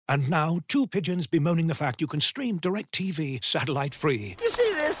And now, two pigeons bemoaning the fact you can stream DirecTV satellite-free. You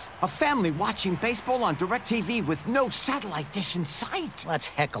see this? A family watching baseball on DirecTV with no satellite dish in sight. Let's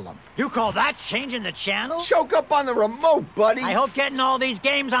heckle them. You call that changing the channel? Choke up on the remote, buddy. I hope getting all these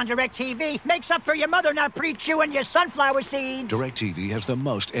games on DirecTV makes up for your mother not pre-chewing your sunflower seeds. DirecTV has the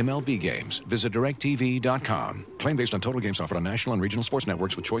most MLB games. Visit DirecTV.com. Claim based on total games offered on national and regional sports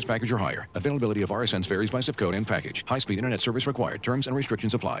networks with choice package or higher. Availability of RSNs varies by zip code and package. High-speed internet service required. Terms and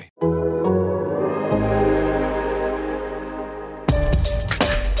restrictions apply. All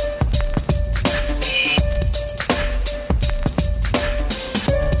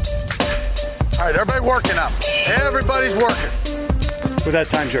right, everybody working up. Everybody's working. With that,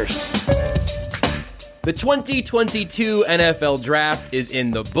 time's yours. The 2022 NFL Draft is in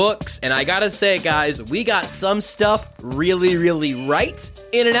the books, and I gotta say, guys, we got some stuff really, really right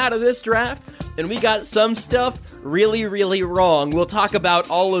in and out of this draft, and we got some stuff really, really wrong. We'll talk about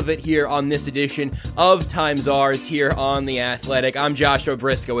all of it here on this edition of Times Ours here on The Athletic. I'm Joshua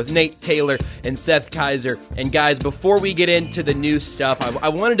Briscoe with Nate Taylor and Seth Kaiser. And guys, before we get into the new stuff, I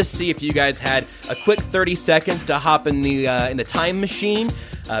wanted to see if you guys had a quick 30 seconds to hop in the time machine.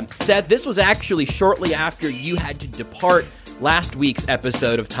 Seth, this was actually shortly after you had to depart last week's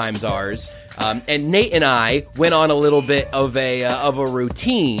episode of Times Ours. And Nate and I went on a little bit of a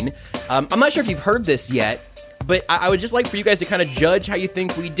routine. I'm not sure if you've heard this yet, but I would just like for you guys to kind of judge how you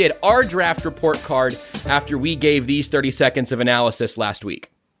think we did. Our draft report card after we gave these 30 seconds of analysis last week.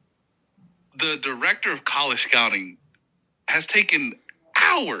 The director of college scouting has taken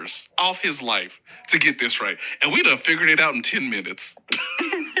hours off his life to get this right. And we done figured it out in 10 minutes.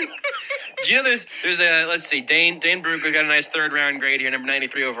 Do you know there's a, let's see, Dane Brugler got a nice third round grade here, number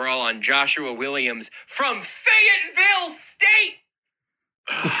 93 overall on Joshua Williams from Fayetteville State.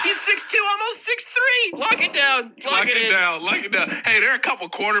 He's 6'2", almost 6'3". Lock it down. Lock it down. Hey, there are a couple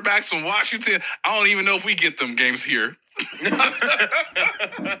quarterbacks from Washington. I don't even know if we get them games here.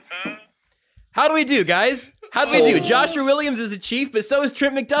 How do we do, guys? How do we do? Joshua Williams is a Chief, but so is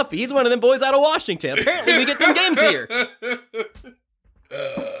Trent McDuffie. He's one of them boys out of Washington. Apparently, we get them games here.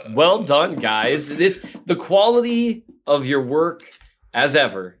 Well done, guys. The quality of your work, as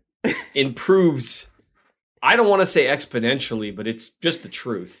ever, improves. I don't want to say exponentially, but it's just the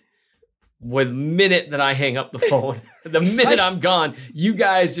truth. With the minute that I hang up the phone, the minute I'm gone, you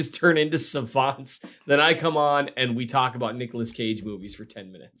guys just turn into savants. Then I come on and we talk about Nicolas Cage movies for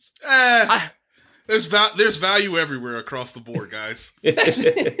 10 minutes. There's value everywhere across the board, guys.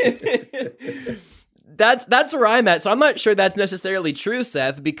 That's where I'm at. So I'm not sure that's necessarily true,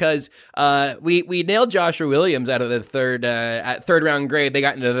 Seth, because we nailed Joshua Williams out of the third round grade. They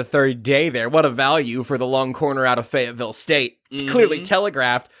got into the third day there. What a value for the long corner out of Fayetteville State. Mm-hmm. Clearly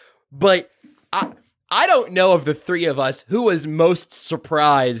telegraphed. But I don't know of the three of us who was most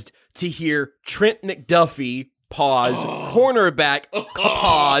surprised to hear Trent McDuffie cornerback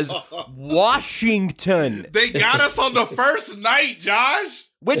Washington. They got us on the first night, Josh.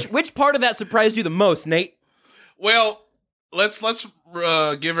 Which part of that surprised you the most, Nate? Well, let's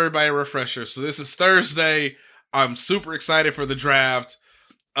give everybody a refresher. So this is Thursday. I'm super excited for the draft.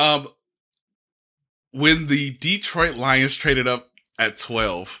 When the Detroit Lions traded up at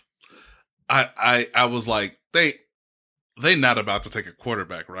 12, I was like, they not about to take a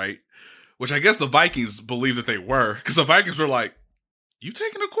quarterback, right? Which I guess the Vikings believed that they were, because the Vikings were like, you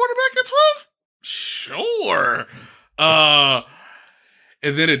taking a quarterback at 12? Sure.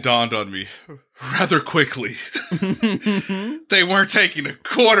 And then it dawned on me rather quickly. They weren't taking a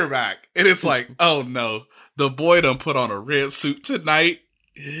quarterback. And it's like, oh no, the boy done put on a red suit tonight.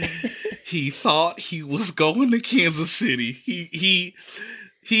 He thought he was going to Kansas City.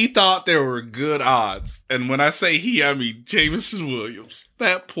 He thought there were good odds. And when I say he, I mean Jameson Williams.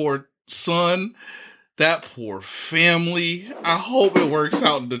 That poor son, that poor family. I hope it works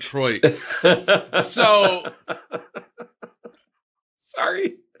out in Detroit. So...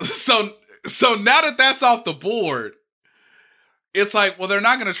 Sorry. So now that that's off the board, it's like, well, they're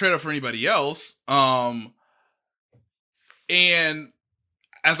not going to trade up for anybody else. And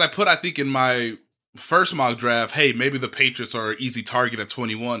as I put, I think in my first mock draft, hey, maybe the Patriots are an easy target at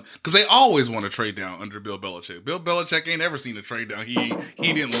 21 because they always want to trade down under Bill Belichick. Bill Belichick ain't ever seen a trade down he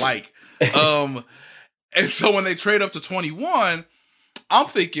didn't like. And so when they trade up to 21, I'm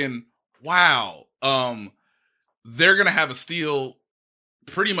thinking, wow, they're going to have a steal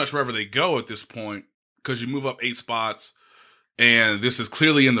pretty much wherever they go at this point, because you move up 8 spots, and this is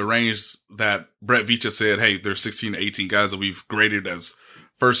clearly in the range that Brett Veach said, hey, there's 16 to 18 guys that we've graded as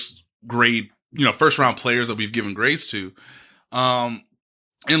first round players that we've given grades to. And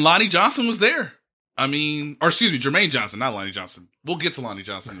Lonnie Johnson was there. Jermaine Johnson, not Lonnie Johnson. We'll get to Lonnie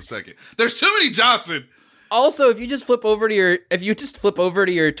Johnson in a second. There's too many Johnson. Also, if you just flip over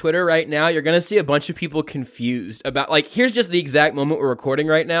to your Twitter right now, you're going to see a bunch of people confused about, like, here's just the exact moment we're recording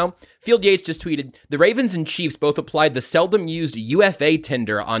right now. Field Yates just tweeted, the Ravens and Chiefs both applied the seldom used UFA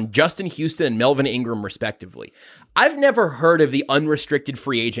tender on Justin Houston and Melvin Ingram, respectively. I've never heard of the unrestricted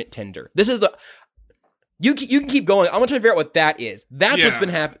free agent tender. This is the... You can keep going. I'm going to try to figure out what that is. That's what's been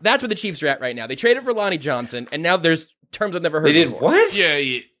happening. That's what the Chiefs are at right now. They traded for Lonnie Johnson, and now there's terms I've never heard before. They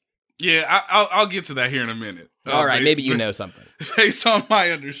did what? Yeah, I'll get to that here in a minute. All right, maybe you know something. Based on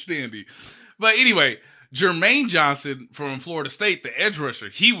my understanding. But anyway, Jermaine Johnson from Florida State, the edge rusher,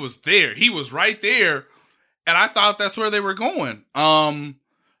 he was there. He was right there, and I thought that's where they were going. But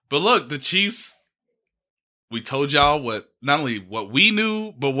look, the Chiefs, we told y'all not only what we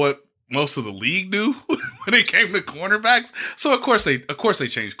knew, but what most of the league knew when it came to cornerbacks. So of course they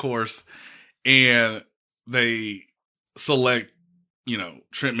changed course, and they select,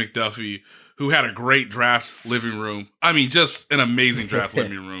 Trent McDuffie, who had a great draft living room. I mean, just an amazing draft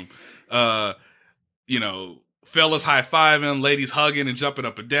living room. Fellas high-fiving, ladies hugging and jumping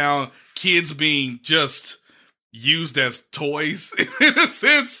up and down, kids being just used as toys in a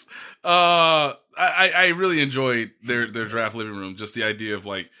sense. I really enjoyed their draft living room. Just the idea of,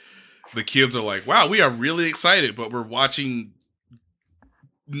 like, the kids are like, wow, we are really excited, but we're watching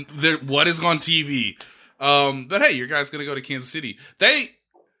what is on TV. But hey, your guy's going to go to Kansas City.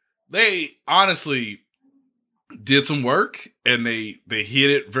 They honestly did some work, and they hit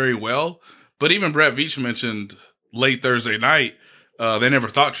it very well. But even Brett Veach mentioned late Thursday night, they never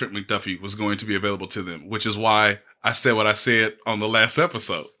thought Trent McDuffie was going to be available to them, which is why I said what I said on the last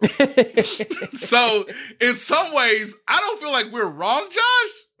episode. So in some ways, I don't feel like we're wrong,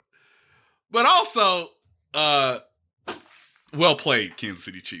 Josh. But also, well played, Kansas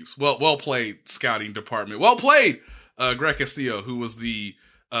City Chiefs. Well played, scouting department. Well played, Greg Castillo, who was the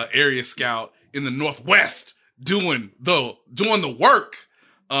area scout in the Northwest, doing the work,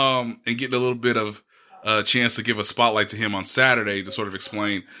 and getting a little bit of a chance to give a spotlight to him on Saturday to sort of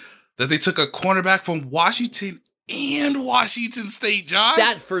explain that they took a cornerback from Washington and Washington State, Josh.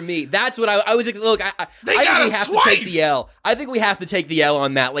 That, for me, that's what I was like, look, I think we have to take the L. I think we have to take the L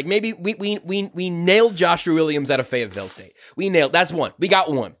on that. Like, maybe we nailed Joshua Williams out of Fayetteville State. That's one. We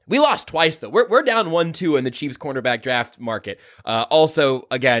got one. We lost twice, though. We're down 1-2 in the Chiefs cornerback draft market. Also,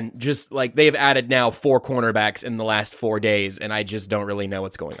 again, just like they've added now 4 cornerbacks in the last 4 days, and I just don't really know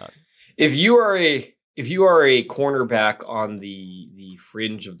what's going on. If you are a cornerback on the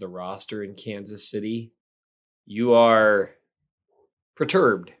fringe of the roster in Kansas City, you are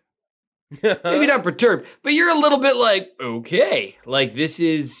perturbed. Maybe not perturbed, but you're a little bit like, okay, like this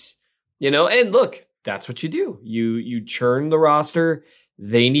is, and look, that's what you do. You churn the roster.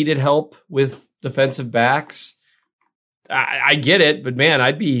 They needed help with defensive backs. I get it, but man,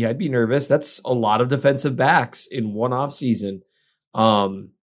 I'd be nervous. That's a lot of defensive backs in one off season. I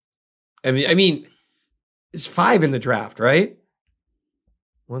mean, it's 5 in the draft, right?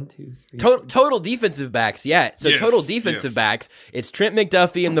 1, 2, 3. Total defensive backs, yeah. So yes, total defensive backs. It's Trent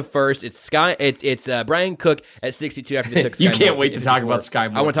McDuffie in the first. It's Brian Cook at 62 after they took Sky You can't Moore wait to talk about Sky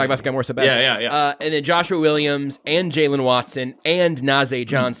Moore. I want to talk about Sky Moore so bad. Yeah. And then Joshua Williams and Jalen Watson and Najee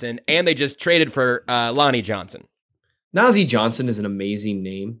Johnson, and they just traded for Lonnie Johnson. Najee Johnson is an amazing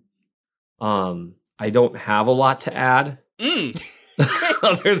name. I don't have a lot to add. You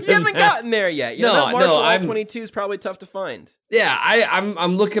haven't gotten there yet. That Marshall All-22 is probably tough to find. Yeah,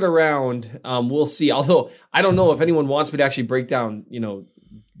 I'm looking around. We'll see. Although I don't know if anyone wants me to actually break down,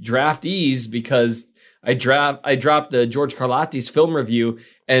 draftees, because I dropped the George Karlaftis film review,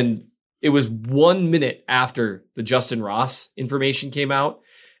 and it was 1 minute after the Justin Ross information came out,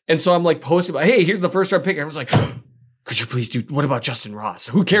 and so I'm like posting, hey, here's the first round pick. And I was like, could you please do? What about Justin Ross?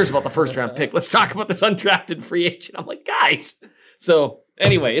 Who cares about the first round pick? Let's talk about this undrafted free agent. I'm like, guys. So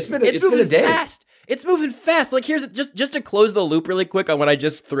anyway, it's been a day. Fast. It's moving fast. Like, here's just to close the loop really quick on what I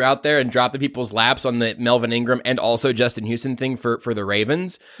just threw out there and dropped the people's laps on the Melvin Ingram and also Justin Houston thing for the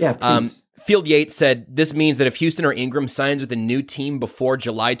Ravens. Yeah, please. Field Yates said this means that if Houston or Ingram signs with a new team before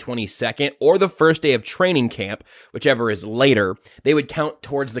July 22nd or the first day of training camp, whichever is later, they would count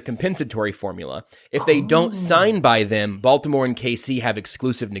towards the compensatory formula. If they don't sign by them, Baltimore and KC have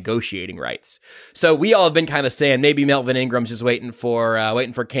exclusive negotiating rights. So we all have been kind of saying maybe Melvin Ingram's just waiting for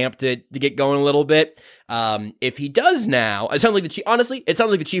camp to get going a little bit. If he does now, it sounds like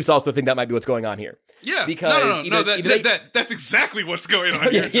the Chiefs also think that might be what's going on here. Yeah, because no, that's exactly what's going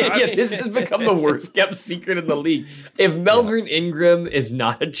on here. Yeah, this has become the worst kept secret in the league. If Melvin Ingram is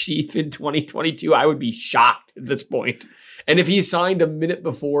not a Chief in 2022, I would be shocked at this point. And if he signed a minute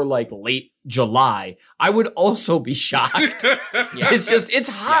before like late July, I would also be shocked. It's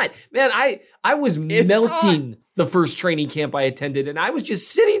hot. Man, I was melting the first training camp I attended, and I was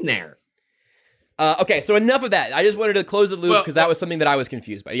just sitting there. Okay, so enough of that. I just wanted to close the loop because that was something that I was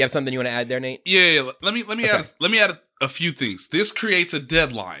confused by. You have something you want to add there, Nate? Yeah. Let me add a few things. This creates a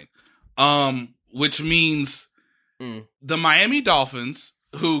deadline, which means the Miami Dolphins,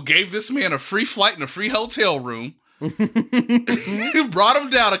 who gave this man a free flight and a free hotel room, brought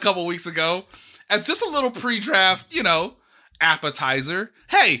him down a couple weeks ago as just a little pre-draft, appetizer.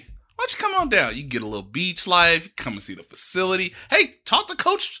 Hey, why don't you come on down? You can get a little beach life. Come and see the facility. Hey, talk to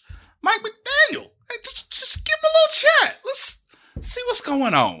Coach Mike McDaniel. Hey, just give him a little chat. Let's see what's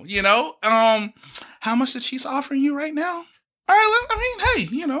going on, How much the Chiefs offering you right now? All right, hey,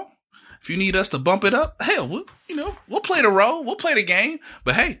 if you need us to bump it up, hell, we'll play the role. We'll play the game.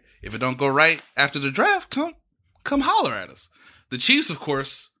 But hey, if it don't go right after the draft, come holler at us. The Chiefs, of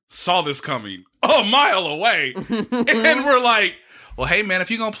course, saw this coming a mile away. And we're like, well, hey, man,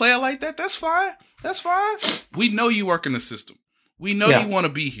 if you're going to play it like that, that's fine. That's fine. We know you work in the system. We know you want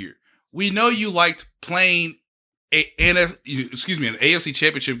to be here. We know you liked playing an AFC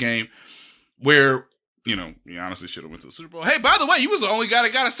Championship game where, you honestly should have went to the Super Bowl. Hey, by the way, you was the only guy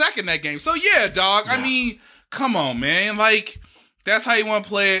that got a sack in that game. So, yeah, dog. Yeah. I mean, come on, man. Like, that's how you want to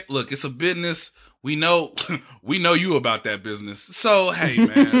play it. Look, it's a business. We know you about that business. So, hey,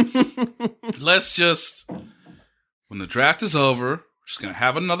 man, let's just, when the draft is over, we're just going to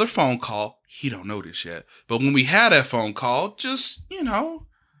have another phone call. He don't know this yet. But when we had that phone call, just,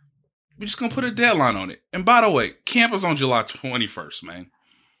 we're just going to put a deadline on it. And by the way, camp is on July 21st, man.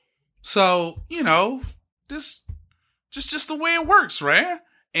 So, this just the way it works, right?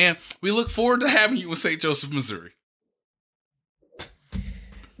 And we look forward to having you in St. Joseph, Missouri.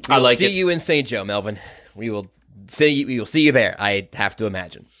 We'll see you in St. Joe, Melvin. We will see you there. I have to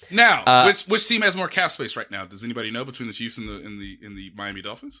imagine. Now, which team has more cap space right now? Does anybody know between the Chiefs and the Miami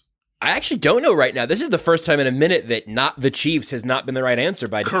Dolphins? I actually don't know right now. This is the first time in a minute that not the Chiefs has not been the right answer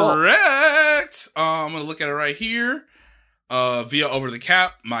by default. Correct. I'm going to look at it right here. Via Over the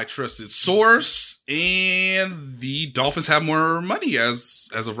Cap, my trusted source, and the Dolphins have more money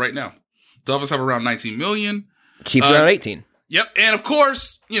as of right now. Dolphins have around $19 million. Chiefs around 18. Yep, and of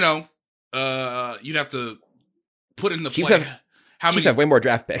course, you'd have to put in the Chiefs play. Chiefs have way more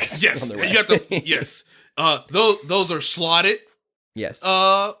draft picks. Yes, you have to. Yes, those are slotted. Yes,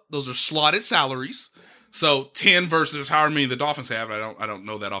 those are slotted salaries. So 10 versus however many the Dolphins have. I don't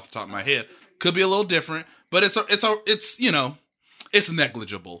know that off the top of my head. Could be a little different, but it's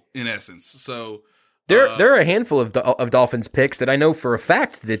negligible in essence. So there are a handful of Dolphins picks that I know for a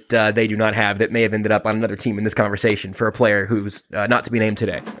fact that they do not have that may have ended up on another team in this conversation for a player who's not to be named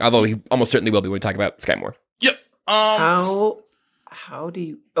today. Although he almost certainly will be when we talk about Sky Moore. Yep. How do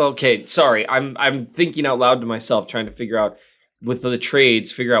you? Okay, sorry. I'm thinking out loud to myself, trying to figure out with the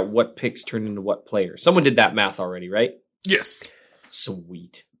trades, figure out what picks turn into what players. Someone did that math already, right? Yes.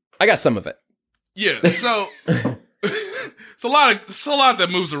 Sweet. I got some of it. Yeah. So it's a lot that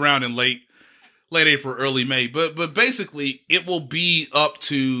moves around in late April, early May. But basically, it will be up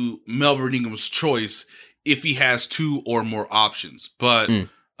to Melvin Ingram's choice if he has two or more options. But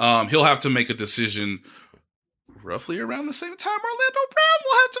he'll have to make a decision roughly around the same time Orlando Brown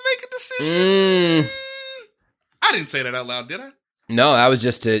will have to make a decision. I didn't say that out loud, did I? No, that was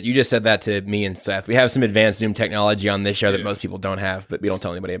just you just said that to me and Seth. We have some advanced Zoom technology on this show that most people don't have, but we don't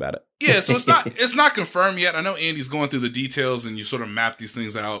tell anybody about it. Yeah, so it's not confirmed yet. I know Andy's going through the details and you sort of map these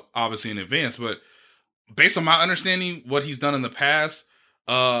things out obviously in advance, but based on my understanding what he's done in the past,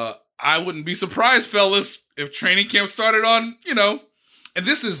 I wouldn't be surprised, fellas, if training camp started on, and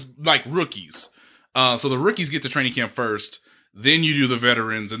this is like rookies. So the rookies get to training camp first, then you do the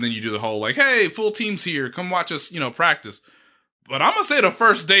veterans, and then you do the whole like, hey, full team's here, come watch us, practice. But I'm going to say the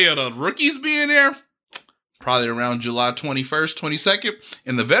first day of the rookies being there, probably around July 21st, 22nd.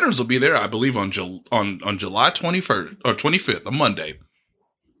 And the veterans will be there, I believe, on July 21st or 25th, a Monday.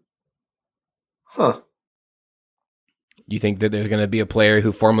 Huh. You think that there's going to be a player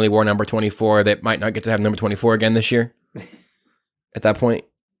who formerly wore number 24 that might not get to have number 24 again this year? At that point?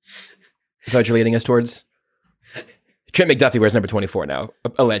 Is that what you're leading us towards? Trent McDuffie wears number 24 now,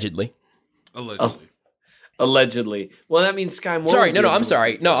 allegedly. Allegedly. Well, that means Sky Moore. Sorry, no, I'm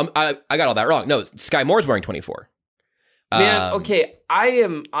sorry. No, I got all that wrong. No, Sky Moore's wearing 24. Man, okay, I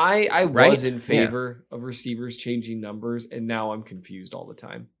Right? was in favor of receivers changing numbers, and now I'm confused all the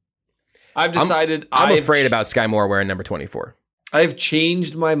time. I've decided I'm afraid about Sky Moore wearing number 24. I've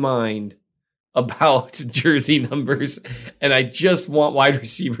changed my mind about jersey numbers, and I just want wide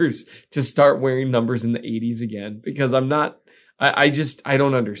receivers to start wearing numbers in the 80s again, because I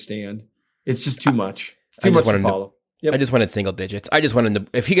don't understand. It's just too much. It's too much to follow. Yep. I just wanted single digits. I just wanted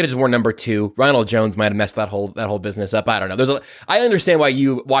if he could have just worn number 2, Ronald Jones might have messed that whole business up. I don't know. I understand why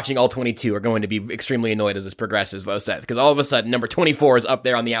you watching all 22 are going to be extremely annoyed as this progresses, though, Seth, because all of a sudden number 24 is up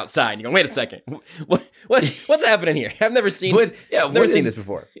there on the outside. And you go, wait a second, what's happening here? I've never seen this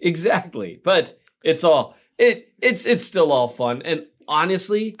before. Exactly, but it's still all fun, and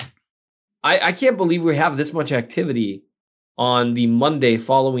honestly, I can't believe we have this much activity on the Monday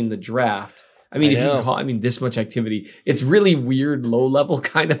following the draft. I mean, this much activity, it's really weird, low level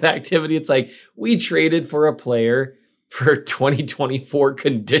kind of activity. It's like we traded for a player for 2024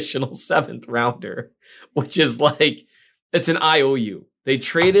 conditional 7th rounder, which is like, it's an IOU. They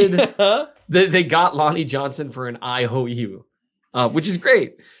traded, they got Lonnie Johnson for an IOU, which is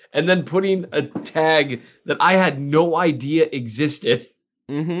great. And then putting a tag that I had no idea existed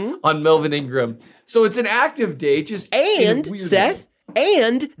on Melvin Ingram. So it's an active day, just and Seth.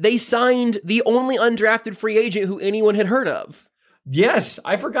 And they signed the only undrafted free agent who anyone had heard of. Yes,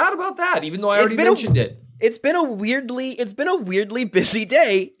 I forgot about that, even though I already mentioned it. It's been a weirdly busy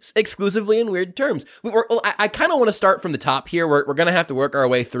day, exclusively in weird terms. I kind of want to start from the top here. We're going to have to work our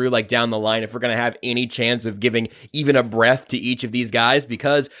way through like down the line if we're going to have any chance of giving even a breath to each of these guys,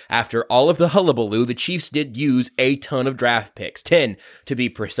 because after all of the hullabaloo, the Chiefs did use a ton of draft picks, 10 to be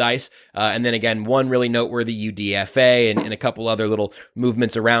precise. And then again, one really noteworthy UDFA and a couple other little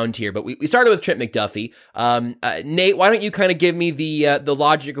movements around here. But we started with Trent McDuffie. Nate, why don't you kind of give me the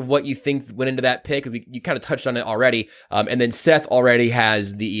logic of what you think went into that pick? You kind of touched on it already. And then Seth already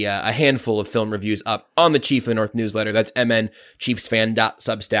has a handful of film reviews up on the Chief of the North newsletter. That's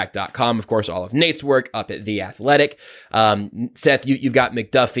mnchiefsfan.substack.com. Of course, all of Nate's work up at The Athletic. Seth, you've got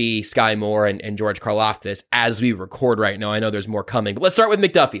McDuffie, Sky Moore, and George Karlaftis as we record right now. I know there's more coming, but let's start with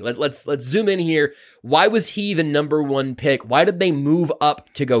McDuffie. Let's zoom in here. Why was he the number 1 pick? Why did they move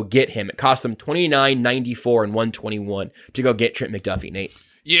up to go get him? It cost them $29, $94, and $121 to go get Trent McDuffie, Nate.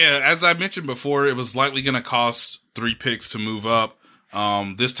 Yeah, as I mentioned before, it was likely going to cost 3 picks to move up.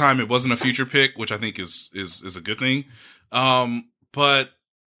 This time it wasn't a future pick, which I think is a good thing. But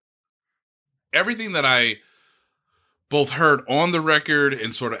everything that I both heard on the record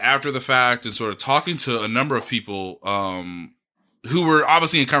and sort of after the fact and sort of talking to a number of people who were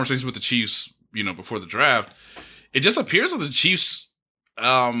obviously in conversations with the Chiefs, before the draft, it just appears that the Chiefs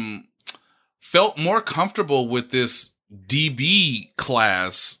felt more comfortable with this DB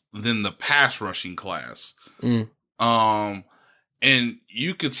class than the pass rushing class. And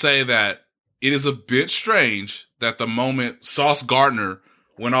you could say that it is a bit strange that the moment Sauce Gardner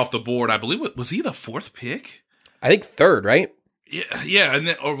went off the board, I believe, was he the 4th pick? I think 3rd, right? Yeah. And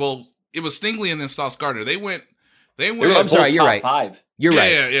then, it was Stingley and then Sauce Gardner. They went. I'm sorry, you're right. 5. You're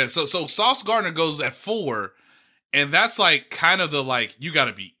right. Yeah. So Sauce Gardner goes at 4, and that's like kind of the you got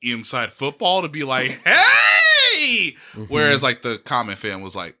to be inside football to be like, hey. Mm-hmm. Whereas like the comment fan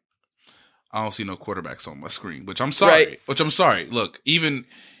was like, I don't see no quarterbacks on my screen, which I'm sorry. Right. Look, even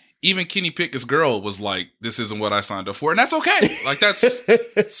Kenny Pickett's girl was like, this isn't what I signed up for. And that's okay. Like that's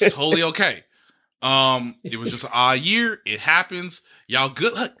totally okay. It was just an odd year. It happens. Y'all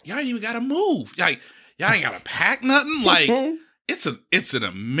good. Look, y'all ain't even got to move. Y'all ain't got to pack nothing. Like it's an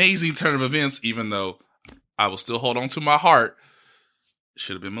amazing turn of events, even though I will still hold on to my heart.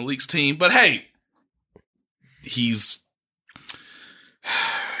 Should have been Malik's team, but hey, he's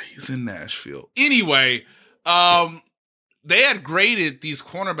in Nashville. Anyway, they had graded these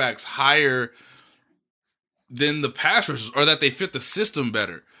cornerbacks higher than the pass rushers, or that they fit the system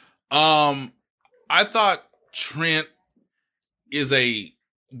better. I thought Trent is a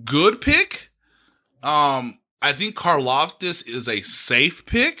good pick. I think Karlaftis is a safe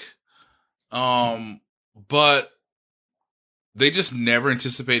pick. But they just never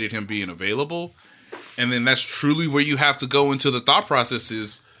anticipated him being available. And then that's truly where you have to go into the thought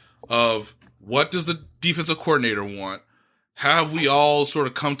processes of what does the defensive coordinator want? How have we all sort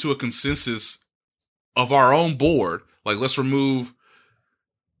of come to a consensus of our own board? Like, let's remove,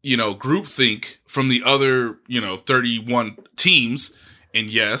 groupthink from the other, 31 teams. And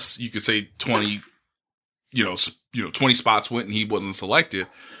yes, you could say 20, 20 spots went and he wasn't selected.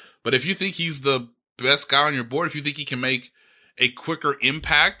 But if you think he's the best guy on your board, if you think he can make a quicker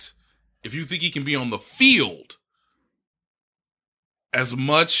impact, if you think he can be on the field as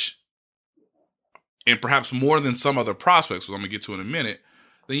much and perhaps more than some other prospects, which I'm going to get to in a minute,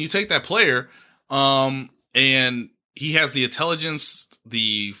 then you take that player, and he has the intelligence,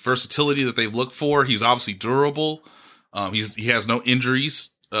 the versatility that they look for. He's obviously durable. He has no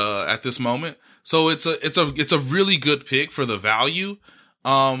injuries at this moment, so it's a really good pick for the value.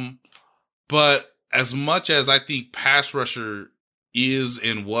 But as much as I think pass rusher is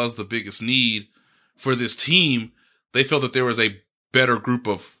and was the biggest need for this team, they felt that there was a better group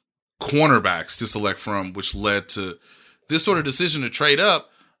of cornerbacks to select from, which led to this sort of decision to trade up.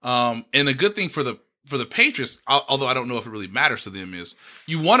 And the good thing for the Patriots, although I don't know if it really matters to them, is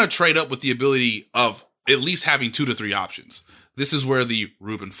you want to trade up with the ability of at least having 2 to 3 options. This is where the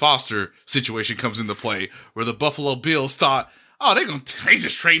Reuben Foster situation comes into play, where the Buffalo Bills thought, oh, they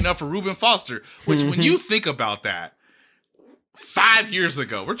just trading up for Reuben Foster, which when you think about that, 5 years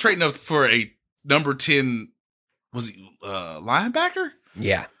ago, we're trading up for a number 10, was he linebacker?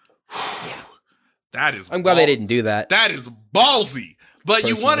 Yeah. That is I'm glad they didn't do that. That is ballsy. But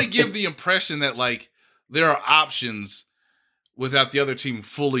you want to give the impression that, like, there are options without the other team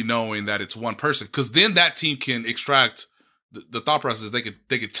fully knowing that it's one person. Because then that team can extract the thought process. They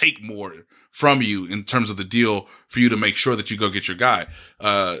could take more from you in terms of the deal for you to make sure that you go get your guy.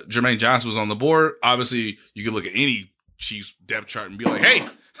 Jermaine Johnson was on the board. Obviously, you could look at any Chiefs depth chart and be like, hey,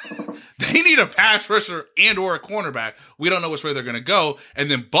 they need a pass rusher and or a cornerback. We don't know which way they're going to go. And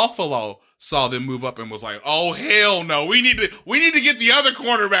then Buffalo saw them move up and was like, oh, hell no. We need to get the other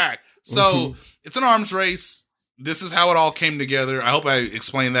cornerback. So it's an arms race. This is how it all came together. I hope I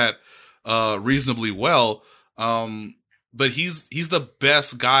explained that reasonably well. But he's the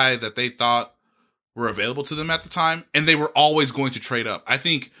best guy that they thought were available to them at the time. And they were always going to trade up. I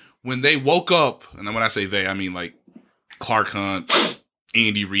think when they woke up, and when I say they, I mean like Clark Hunt,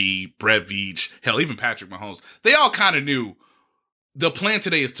 Andy Reid, Brett Veach, hell, even Patrick Mahomes. They all kind of knew the plan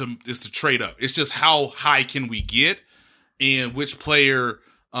today is to trade up. It's just how high can we get and which player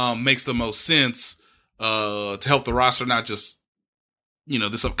makes the most sense to help the roster, not just,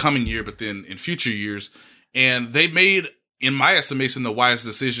 this upcoming year, but then in future years. And they made, in my estimation, the wise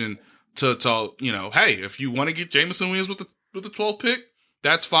decision to hey, if you want to get Jameson Williams with the 12th pick,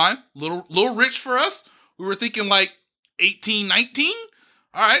 that's fine. Little rich for us. We were thinking like 18, 19.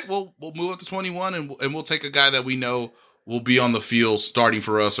 All right, we'll move up to 21 and we'll take a guy that we know will be on the field starting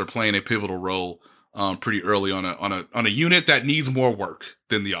for us or playing a pivotal role pretty early on a unit that needs more work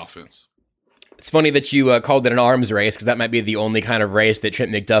than the offense. It's funny that you called it an arms race, because that might be the only kind of race that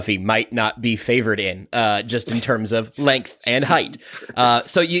Trent McDuffie might not be favored in, just in terms of length and height.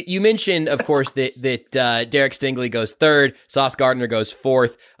 So you mentioned, of course, that Derek Stingley goes 3rd, Sauce Gardner goes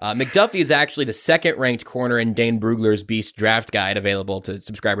 4th. McDuffie is actually the 2nd-ranked corner in Dane Brugler's Beast Draft Guide, available to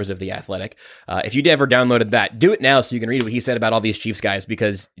subscribers of The Athletic. If you never downloaded that, do it now so you can read what he said about all these Chiefs guys,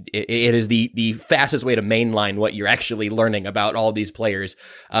 because it is the fastest way to mainline what you're actually learning about all these players.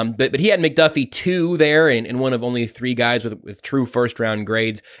 But he had McDuffie 2 there, and one of only 3 guys with true first-round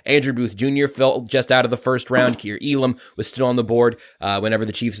grades. Andrew Booth Jr. fell just out of the first round. Keir Elam was still on the board whenever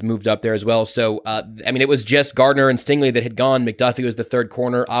the Chiefs moved up there as well. So, it was just Gardner and Stingley that had gone. McDuffie was the 3rd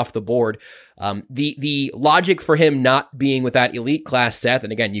corner off the board. The logic for him not being with that elite class, Seth,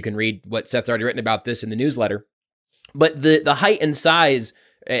 and again, you can read what Seth's already written about this in the newsletter, but the height and size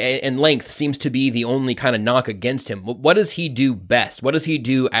and length seems to be the only kind of knock against him. What does he do best? What does he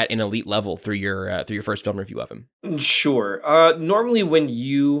do at an elite level through your first film review of him? Sure. Normally when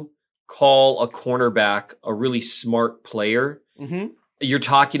you call a cornerback a really smart player, you're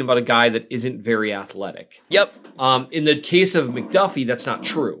talking about a guy that isn't very athletic. Yep. In the case of McDuffie, that's not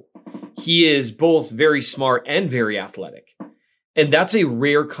true. He is both very smart and very athletic. And that's a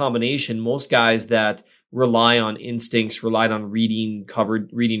rare combination. Most guys that rely on instincts, relied on reading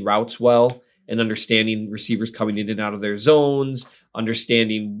routes well, and understanding receivers coming in and out of their zones,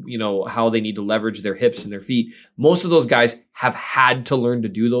 understanding, how they need to leverage their hips and their feet. Most of those guys have had to learn to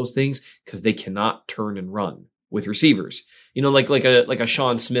do those things because they cannot turn and run with receivers. Like a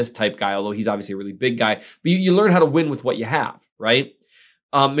Sean Smith type guy, although he's obviously a really big guy. But you learn how to win with what you have, right?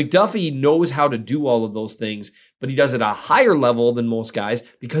 McDuffie knows how to do all of those things, but he does it at a higher level than most guys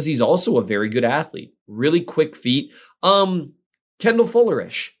because he's also a very good athlete. Really quick feet. Kendall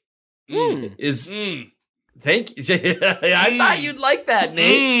Fuller-ish is. Thank you. I thought you'd like that,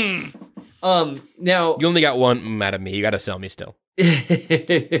 Nate. Now you only got one out of me. You got to sell me still.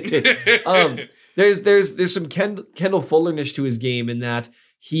 There's some Kendall Fuller-ish to his game in that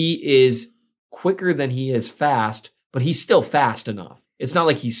he is quicker than he is fast, but he's still fast enough. It's not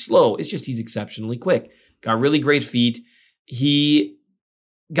like he's slow. It's just he's exceptionally quick. Got really great feet.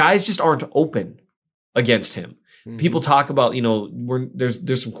 Guys just aren't open against him. People talk about,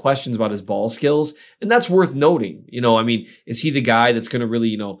 there's some questions about his ball skills, and that's worth noting. Is he the guy that's going to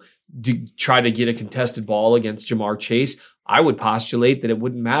really, try to get a contested ball against Ja'Marr Chase? I would postulate that it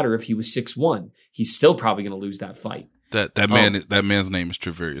wouldn't matter if he was 6'1". He's still probably going to lose that fight. That man's name is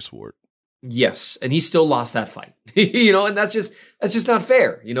Travarius Ward. Yes, and he still lost that fight. And that's just not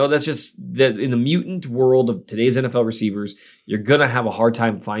fair. That's just that in the mutant world of today's NFL receivers, you're gonna have a hard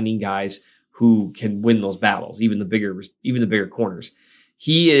time finding guys who can win those battles, even the bigger corners.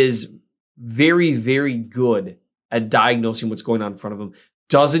 He is very, very good at diagnosing what's going on in front of him.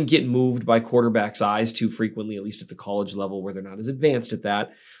 Doesn't get moved by quarterbacks' eyes too frequently, at least at the college level where they're not as advanced at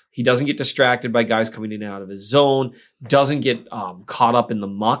that. He doesn't get distracted by guys coming in and out of his zone. Doesn't get caught up in the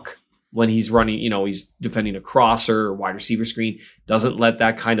muck when he's running, he's defending a crosser or wide receiver screen. Doesn't let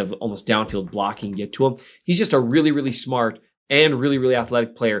that kind of almost downfield blocking get to him. He's just a really, really smart and really, really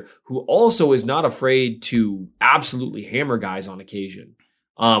athletic player who also is not afraid to absolutely hammer guys on occasion,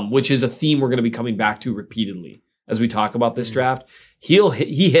 which is a theme we're going to be coming back to repeatedly as we talk about this draft.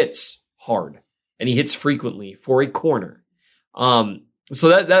 He hits hard, and he hits frequently for a corner. So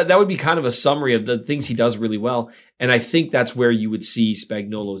that would be kind of a summary of the things he does really well. And I think that's where you would see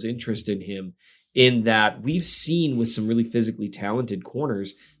Spagnuolo's interest in him, in that we've seen with some really physically talented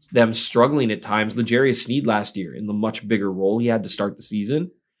corners, them struggling at times. L'Jarius Sneed last year, in the much bigger role he had to start the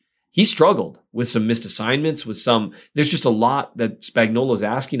season, he struggled with some missed assignments, there's just a lot that Spagnuolo's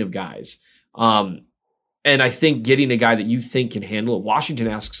asking of guys. And I think getting a guy that you think can handle it, Washington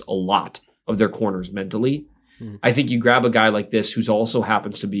asks a lot of their corners mentally. I think you grab a guy like this who's also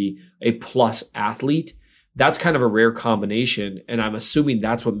happens to be a plus athlete. That's kind of a rare combination. And I'm assuming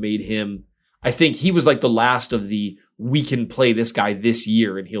that's what made him, I think he was like the last of the, we can play this guy this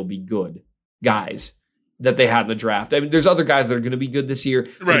year and he'll be good guys that they had in the draft. I mean, there's other guys that are going to be good this year,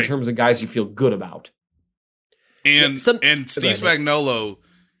 right, in terms of guys you feel good about. And Steve Spagnuolo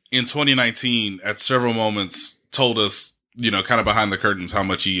in 2019 at several moments told us, kind of behind the curtains, how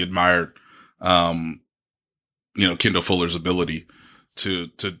much he admired, Kendall Fuller's ability to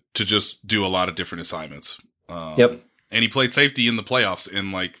just do a lot of different assignments. Yep. And he played safety in the playoffs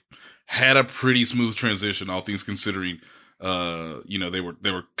and had a pretty smooth transition, all things considering. They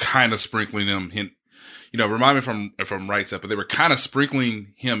were kind of sprinkling him remind me if I'm right, Seth, but they were kind of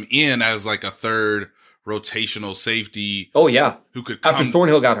sprinkling him in as a third rotational safety. Oh yeah. Who could after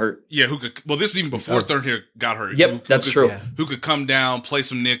Thornhill got hurt. Yeah, this is even before Thornhill got hurt. Yep, that's true. Who could come down, play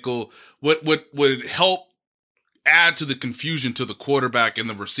some nickel, what would help add to the confusion to the quarterback and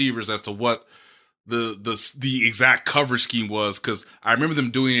the receivers as to what the exact cover scheme was, because I remember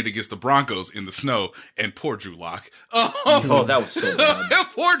them doing it against the Broncos in the snow, and poor Drew Lock. Oh, that was so bad.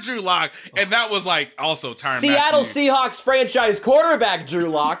 Poor Drew Lock. And that was also Tyrann Seattle Mathieu. Seahawks franchise quarterback Drew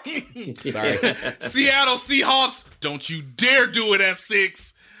Lock. Sorry. Seattle Seahawks, don't you dare do it at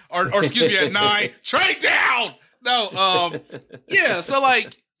 6 or excuse me, at 9. Trade down. No, yeah, so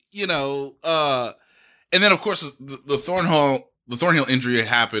and then of course the Thornhill injury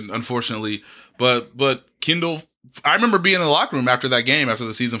happened, unfortunately, but Kendall, I remember being in the locker room after that game, after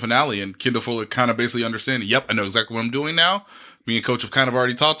the season finale, and Kendall Fuller kind of basically understanding, yep, I know exactly what I'm doing now. Me and coach have kind of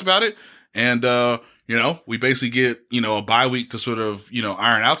already talked about it. And, we basically get, a bye week to sort of,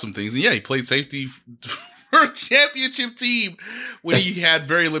 iron out some things. And yeah, he played safety for a championship team when he had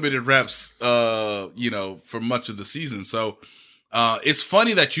very limited reps, for much of the season. So, it's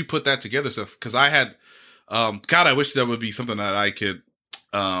funny that you put that together, Seth, because I had, I wish that would be something that I could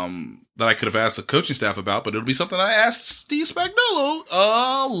have asked the coaching staff about, but it'll be something I asked Steve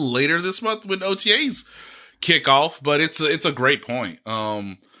Spagnuolo later this month when OTAs kick off. But it's a great point,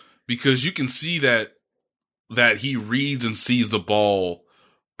 because you can see that he reads and sees the ball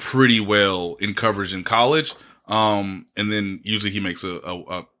pretty well in coverage in college, and then usually he makes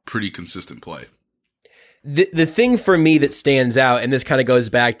a pretty consistent play. The thing for me that stands out, and this kind of goes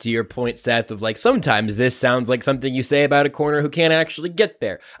back to your point, Seth, of sometimes this sounds like something you say about a corner who can't actually get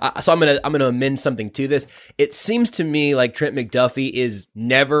there. So I'm gonna amend something to this. It seems to me like Trent McDuffie is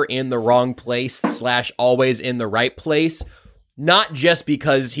never in the wrong place / always in the right place. Not just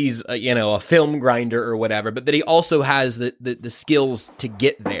because he's a film grinder or whatever, but that he also has the skills to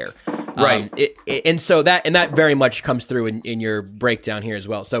get there. Right. And so that very much comes through in your breakdown here as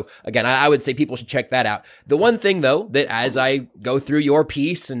well. So again, I would say people should check that out. The one thing though, that as I go through your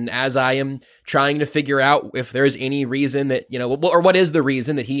piece and as I am trying to figure out if there's any reason that, or what is the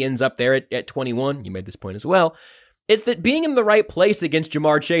reason that he ends up there at 21, you made this point as well, it's that being in the right place against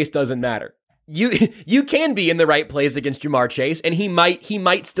Ja'Marr Chase doesn't matter. you can be in the right place against Ja'Marr Chase, and he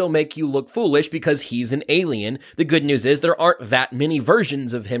might still make you look foolish because he's an alien. The good news is there aren't that many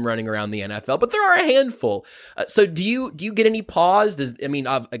versions of him running around the NFL, but there are a handful. So do you get any pause?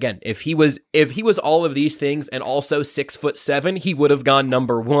 Again, if he was all of these things and also 6'7", he would have gone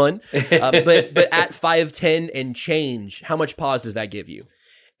number one. But at 5'10" and change, how much pause does that give you?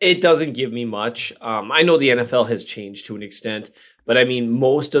 It doesn't give me much. I know the NFL has changed to an extent. But I mean,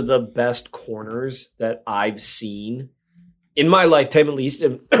 most of the best corners that I've seen in my lifetime, at least,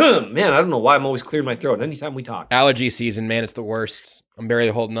 and man, I don't know why I'm always clearing my throat anytime we talk. Allergy season, man, it's the worst. I'm barely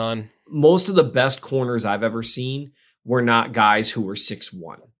holding on. Most of the best corners I've ever seen were not guys who were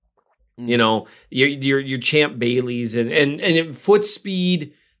 6'1". You know, your Champ Baileys and foot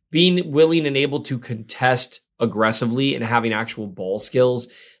speed, being willing and able to contest aggressively and having actual ball skills.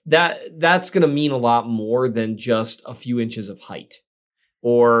 That's going to mean a lot more than just a few inches of height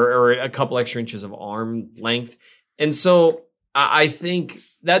or a couple extra inches of arm length. And so I think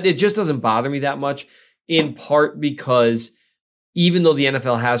that it just doesn't bother me that much, in part because even though the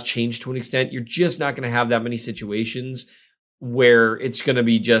NFL has changed to an extent, you're just not going to have that many situations where it's going to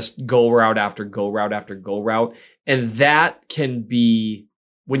be just go route after go route after go route. And that can be,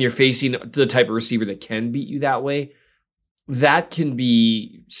 when you're facing the type of receiver that can beat you that way, that can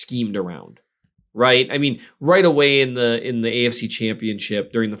be schemed around, right? I mean, right away in the AFC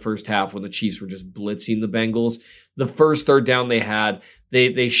Championship during the first half when the Chiefs were just blitzing the Bengals, the first third down they had,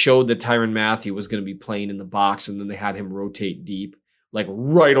 they showed that Tyrann Mathieu was going to be playing in the box, and then they had him rotate deep, like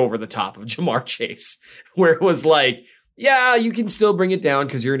right over the top of Ja'Marr Chase, where it was like, yeah, you can still bring it down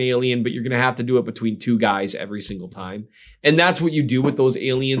because you're an alien, but you're going to have to do it between two guys every single time. And that's what you do with those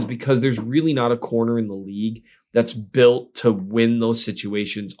aliens, because there's really not a corner in the league that's built to win those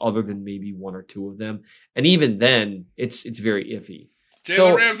situations other than maybe one or two of them. And even then, it's very iffy.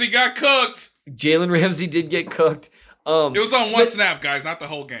 Jalen Ramsey got cooked. Jalen Ramsey did get cooked. It was on one snap, guys, not the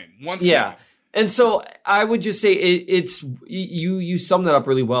whole game. One snap. Yeah. And so I would just say it's you summed that up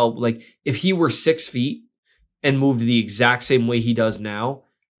really well. Like, if he were 6 feet and moved the exact same way he does now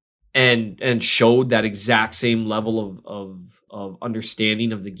and showed that exact same level of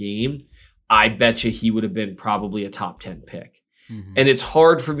understanding of the game, I bet you he would have been probably a top 10 pick. Mm-hmm. And it's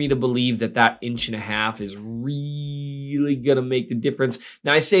hard for me to believe that inch and a half is really going to make the difference.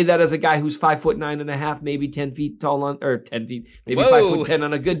 Now, I say that as a guy who's 5'9.5", maybe 10 feet tall or 10 feet, maybe 5'10"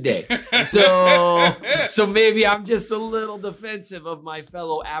 on a good day. So maybe I'm just a little defensive of my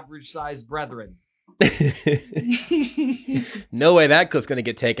fellow average sized brethren. No way that clip's going to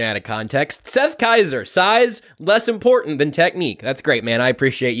get taken out of context. Seth Kaiser, size less important than technique. That's great, man. I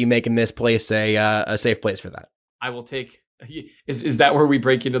appreciate you making this place a safe place for that. I will take. Is that where we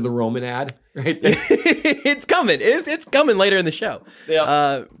break into the Roman ad right there? It's coming. It's coming later in the show.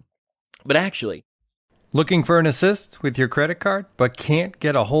 Yeah. But actually, looking for an assist with your credit card, but can't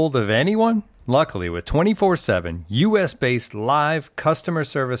get a hold of anyone? Luckily, with 24/7 U.S.-based live customer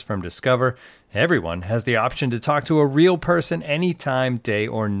service from Discover, everyone has the option to talk to a real person anytime, day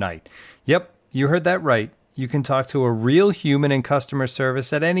or night. Yep, you heard that right. You can talk to a real human in customer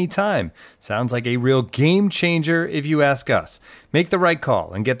service at any time. Sounds like a real game changer if you ask us. Make the right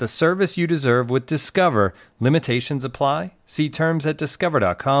call and get the service you deserve with Discover. Limitations apply. See terms at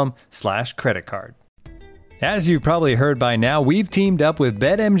discover.com/creditcard. As you've probably heard by now, we've teamed up with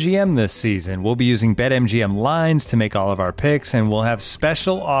BetMGM this season. We'll be using BetMGM lines to make all of our picks, and we'll have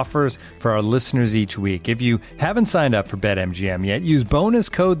special offers for our listeners each week. If you haven't signed up for BetMGM yet, use bonus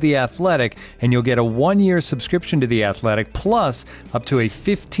code The Athletic, and you'll get a 1-year subscription to The Athletic, plus up to a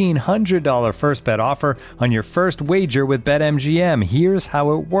 $1,500 first bet offer on your first wager with BetMGM. Here's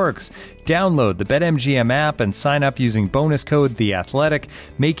how it works. Download the BetMGM app and sign up using bonus code The Athletic.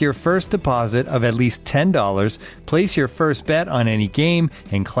 Make your first deposit of at least $10. Place your first bet on any game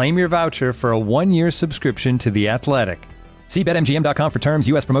and claim your voucher for a 1-year subscription to The Athletic. See BetMGM.com for terms.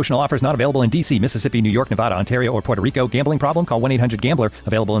 U.S. promotional offers not available in D.C., Mississippi, New York, Nevada, Ontario, or Puerto Rico. Gambling problem? Call 1-800-GAMBLER.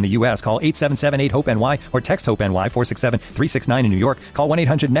 Available in the U.S. Call 877-8-HOPE-NY or text HOPE-NY 467-369 in New York. Call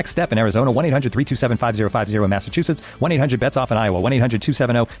 1-800-NEXT-STEP in Arizona. 1-800-327-5050 in Massachusetts. 1-800-BETS-OFF in Iowa.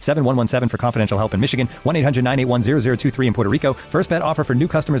 1-800-270-7117 for confidential help in Michigan. 1-800-981-0023 in Puerto Rico. First bet offer for new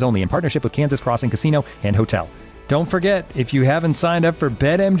customers only in partnership with Kansas Crossing Casino and Hotel. Don't forget, if you haven't signed up for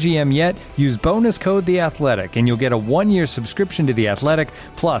BetMGM yet, use bonus code The Athletic, and you'll get a 1-year subscription to The Athletic,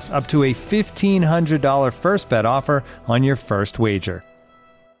 plus up to a $1,500 first bet offer on your first wager.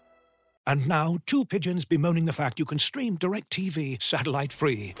 And now, two pigeons bemoaning the fact you can stream DirecTV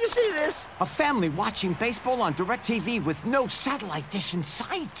satellite-free. You see, this. A family watching baseball on DirecTV with no satellite dish in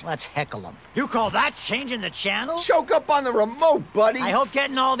sight. Let's heckle them. You call that changing the channel? Choke up on the remote, buddy. I hope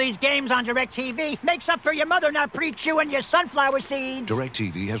getting all these games on DirecTV makes up for your mother not pre-chewing your sunflower seeds.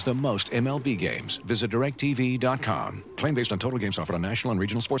 DirecTV has the most MLB games. Visit DirecTV.com. Claim based on total games offered on national and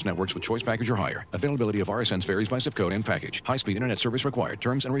regional sports networks with choice package or higher. Availability of RSNs varies by zip code and package. High-speed internet service required.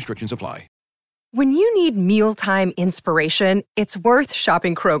 Terms and restrictions apply. When you need mealtime inspiration, it's worth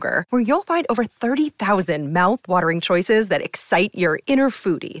shopping Kroger, where you'll find over 30,000 mouth-watering choices that excite your inner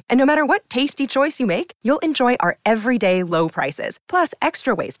foodie. And no matter what tasty choice you make, you'll enjoy our everyday low prices, plus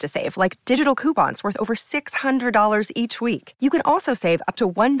extra ways to save, like digital coupons worth over $600 each week. You can also save up to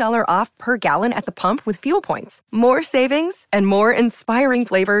 $1 off per gallon at the pump with fuel points. More savings and more inspiring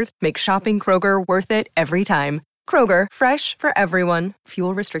flavors make shopping Kroger worth it every time. Kroger, fresh for everyone.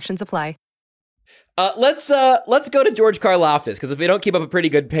 Fuel restrictions apply. Let's go to George Karlaftis, because if we don't keep up a pretty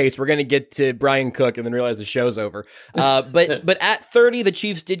good pace, we're going to get to Brian Cook and then realize the show's over. But at 30, the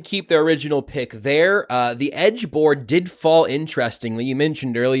Chiefs did keep their original pick there. The edge board did fall interestingly. You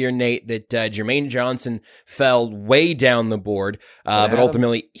mentioned earlier, Nate, that Jermaine Johnson fell way down the board, but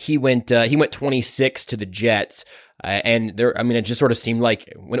ultimately he went 26 to the Jets. And there, I mean, it just sort of seemed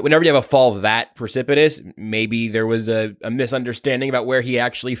like whenever you have a fall that precipitous, maybe there was a misunderstanding about where he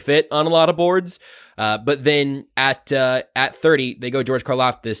actually fit on a lot of boards. But then at 30, they go George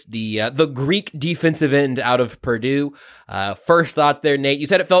Karlaftis, the Greek defensive end out of Purdue. First thoughts there, Nate. You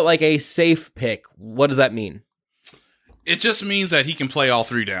said it felt like a safe pick. What does that mean? It just means that he can play all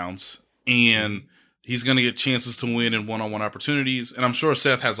three downs, and he's going to get chances to win in one-on-one opportunities. And I'm sure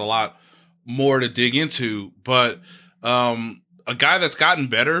Seth has a lot more to dig into, but a guy that's gotten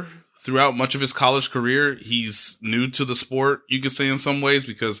better throughout much of his college career. He's new to the sport, you could say, in some ways,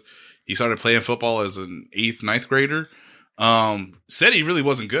 because he started playing football as an 8th, 9th grader. Said he really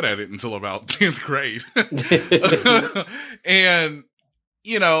wasn't good at it until about 10th grade. And,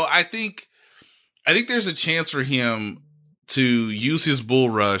 you know, I think there's a chance for him to use his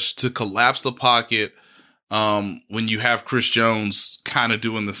bull rush to collapse the pocket when you have Chris Jones kind of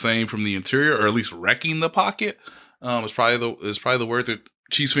doing the same from the interior, or at least wrecking the pocket. It's probably the word that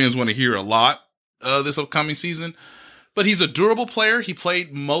Chiefs fans want to hear a lot this upcoming season. But he's a durable player. He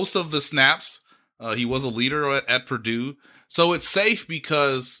played most of the snaps. He was a leader at Purdue. So it's safe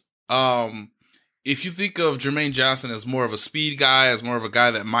because if you think of Jermaine Johnson as more of a speed guy, as more of a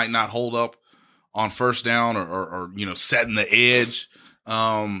guy that might not hold up on first down or you know, setting the edge,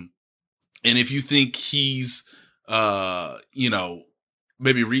 and if you think he's, you know,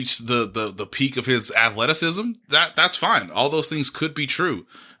 maybe reached the peak of his athleticism, that's fine. All those things could be true.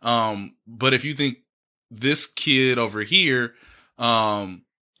 But if you think this kid over here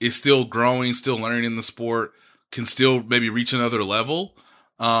is still growing, still learning in the sport, can still maybe reach another level,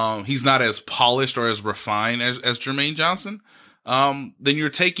 he's not as polished or as refined as Jermaine Johnson, then you're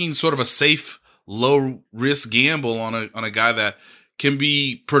taking sort of a safe, low-risk gamble on a guy that can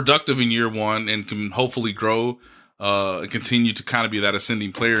be productive in year one and can hopefully grow and continue to kind of be that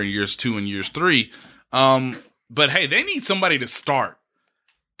ascending player in years 2 and years 3. But hey, they need somebody to start.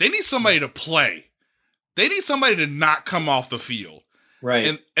 They need somebody to play. They need somebody to not come off the field.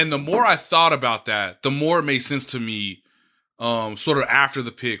 Right. And the more I thought about that, the more it made sense to me, sort of after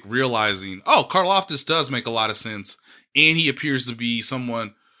the pick, realizing, oh, Karlaftis does make a lot of sense. And he appears to be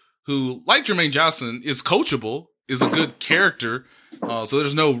someone who, like Jermaine Johnson, is coachable, is a good character. So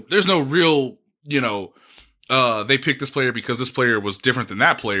there's no real, you know, they picked this player because this player was different than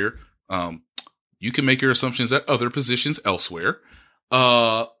that player. You can make your assumptions at other positions elsewhere.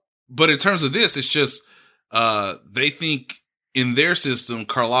 But in terms of this, it's just, they think in their system,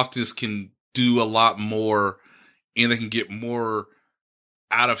 Karlaftis can do a lot more and they can get more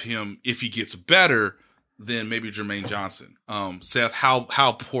out of him if he gets better than maybe Jermaine Johnson. Seth,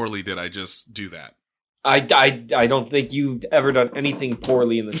 how poorly did I just do that? I don't think you've ever done anything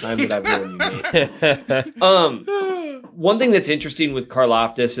poorly in the time that I've known you, Nate. One thing that's interesting with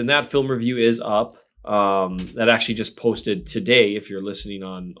Karlaftis, and that film review is up, that actually just posted today if you're listening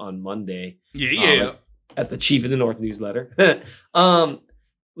on Monday. Yeah. At the Chief of the North newsletter.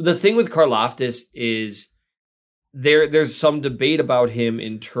 The thing with Karlaftis is there's some debate about him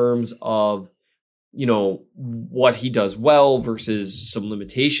in terms of, you know, what he does well versus some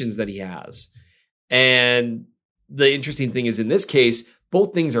limitations that he has. And the interesting thing is, in this case,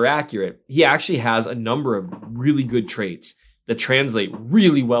 both things are accurate. He actually has a number of really good traits that translate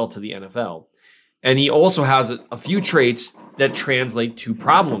really well to the NFL. And he also has a few traits that translate to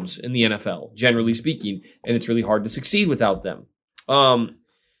problems in the NFL, generally speaking. And it's really hard to succeed without them.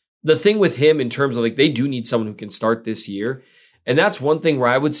 The thing with him in terms of, like, they do need someone who can start this year. And that's one thing where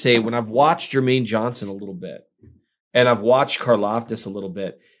I would say when I've watched Jermaine Johnson a little bit and I've watched Karlaftis a little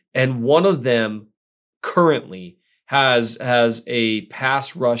bit, and one of them currently has a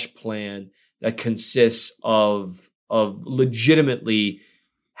pass rush plan that consists of legitimately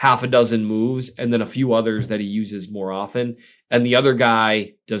half a dozen moves and then a few others that he uses more often. And the other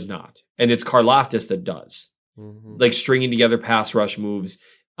guy does not. And it's Karlaftis that does. Like stringing together pass rush moves.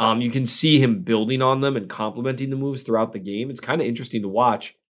 You can see him building on them and complementing the moves throughout the game. It's kind of interesting to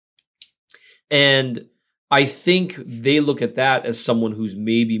watch. And I think they look at that as someone who's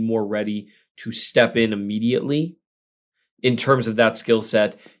maybe more ready to step in immediately in terms of that skill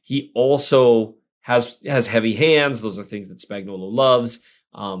set. He also has heavy hands. Those are things that Spagnuolo loves.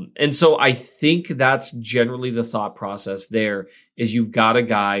 And so I think that's generally the thought process there is you've got a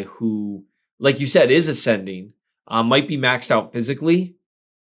guy who, like you said, is ascending, might be maxed out physically.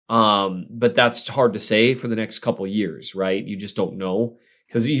 But that's hard to say for the next couple of years, right? You just don't know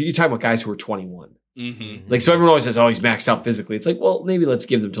because you're talking about guys who are 21. Like, so everyone always says, oh, he's maxed out physically. It's like, well, maybe let's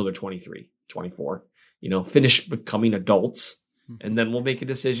give them till they're 23, 24, finish becoming adults. And then we'll make a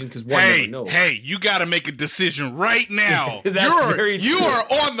decision because one never knows. Hey, you got to make a decision right now. You are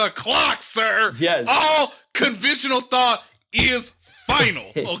on the clock, sir. Yes. All conventional thought is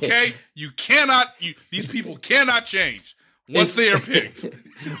final. Okay, these people cannot change once they are picked.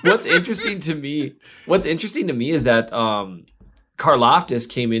 What's interesting to me is that Karlaftis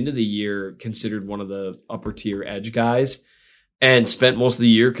came into the year considered one of the upper tier edge guys. And spent most of the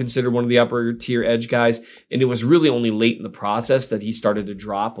year considered one of the upper tier edge guys. And it was really only late in the process that he started to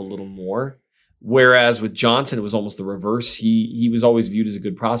drop a little more. Whereas with Johnson, it was almost the reverse. He was always viewed as a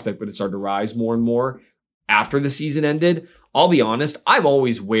good prospect, but it started to rise more and more after the season ended. I'll be honest, I'm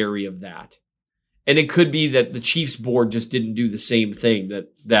always wary of that. And it could be that the Chiefs board just didn't do the same thing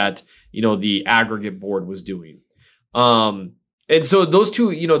that the aggregate board was doing. And so those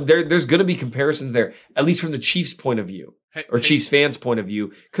two, there's going to be comparisons there, at least from the Chiefs' point of view. Chiefs fans' point of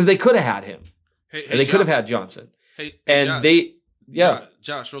view, because they could have had him, and they could have had Johnson.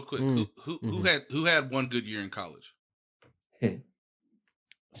 Josh, real quick, who had one good year in college?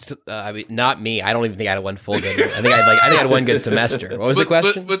 Not me. I don't even think I had one full good year. I think I had one good semester. What was the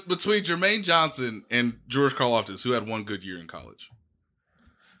question? But between Jermaine Johnson and George Karlaftis, who had one good year in college?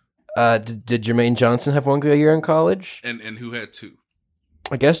 Did Jermaine Johnson have one good year in college? And who had two?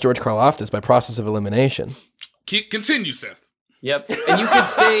 I guess George Karlaftis by process of elimination. Continue, Seth. Yep. And you could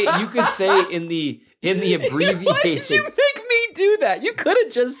say in the abbreviated. Why did you make me do that? You could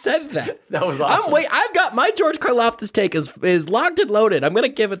have just said that. That was awesome. I've got my George Karlaftis take is locked and loaded. I'm going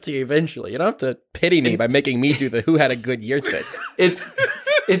to give it to you eventually. You don't have to pity me by making me do the who had a good year thing. It's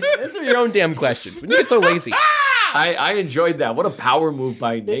Answer your own damn questions. When you get so lazy. I enjoyed that. What a power move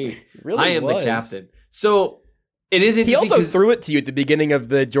by Nate. Really I am the captain. So it is interesting. He also threw it to you at the beginning of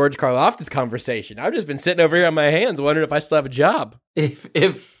the George Karlaftis conversation. I've just been sitting over here on my hands wondering if I still have a job.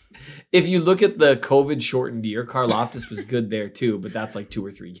 If you look at the COVID shortened year, Karlaftis was good there too, but that's like 2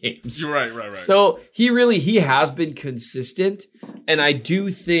 or 3 games. Right. So he has been consistent, and I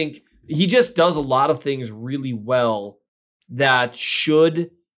do think he just does a lot of things really well that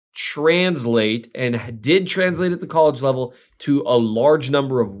should translate and did translate at the college level to a large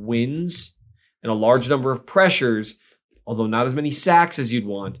number of wins and a large number of pressures, although not as many sacks as you'd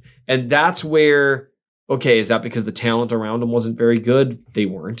want. And that's where, okay, is that because the talent around him wasn't very good? They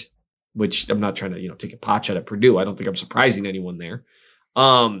weren't, which I'm not trying to, take a pot shot at Purdue. I don't think I'm surprising anyone there.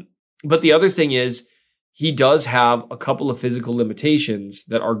 But the other thing is he does have a couple of physical limitations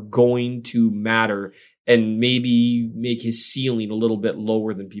that are going to matter and maybe make his ceiling a little bit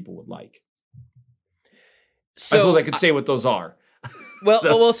lower than people would like. So I suppose I could say what those are.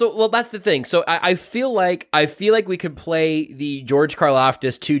 Well, that's the thing. So I feel like we could play the George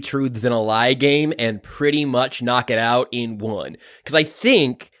Karlaftis 2 truths and a lie game and pretty much knock it out in one. Because I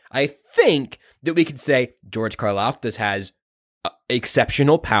think that we could say George Karlaftis has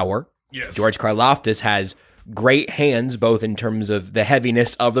exceptional power. Yes. George Karlaftis has great hands, both in terms of the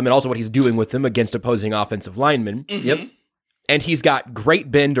heaviness of them and also what he's doing with them against opposing offensive linemen. Mm-hmm. Yep. And he's got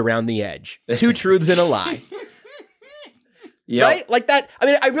great bend around the edge. 2 truths and a lie. Yep. Right? Like that. I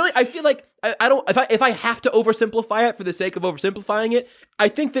mean, I feel like I don't, if I have to oversimplify it for the sake of oversimplifying it, I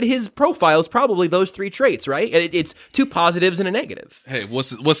think that his profile is probably those 3 traits, right? It's 2 positives and a negative. Hey,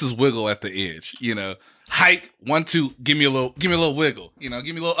 what's his wiggle at the edge? Hike 1, 2, give me a little wiggle. Give me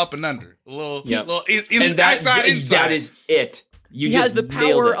a little up and under, a little, outside, inside. That is it. He has the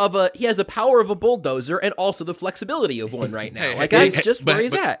power of a bulldozer and also the flexibility of one right now. That's just where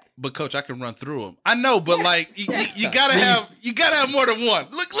he's at. But coach, I can run through him. I know, but you gotta have more than one.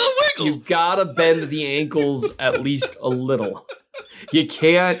 Look, little ankle. You gotta bend the ankles at least a little. You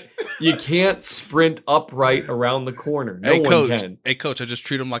can't sprint upright around the corner. No one can. Hey, coach, I just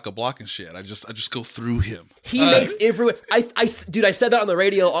treat him like a blocking shed. I just go through him. He makes everyone. Dude, I said that on the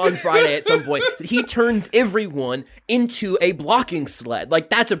radio on Friday at some point. He turns everyone into a blocking sled. Like,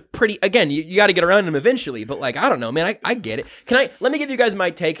 that's a pretty. Again, you got to get around him eventually. But like, I don't know, man. I get it. Let me give you guys my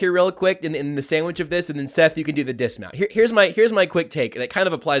take here real quick in the sandwich of this, and then Seth, you can do the dismount. Here's my quick take that kind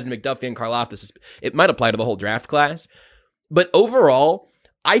of applies to McDuffie and Karlaftis. It might apply to the whole draft class. But overall,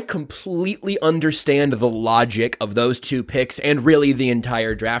 I completely understand the logic of those two picks and really the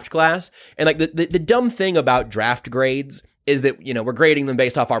entire draft class. And like the dumb thing about draft grades is that, you know, we're grading them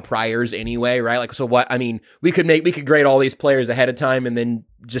based off our priors anyway, right? Like, so what, I mean, we could grade all these players ahead of time and then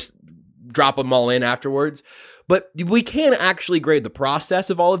just drop them all in afterwards. But we can actually grade the process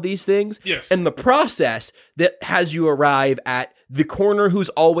of all of these things. Yes. And the process that has you arrive at the corner who's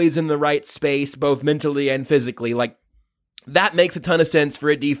always in the right space, both mentally and physically, like, that makes a ton of sense for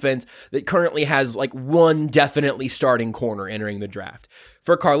a defense that currently has like one definitely starting corner entering the draft.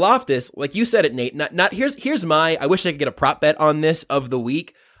 For Karlaftis, like you said it, Nate, here's my, I wish I could get a prop bet on this of the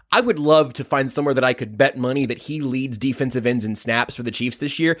week. I would love to find somewhere that I could bet money that he leads defensive ends in snaps for the Chiefs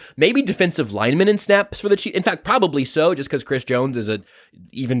this year. Maybe defensive linemen in snaps for the Chiefs. In fact, probably so, just because Chris Jones is an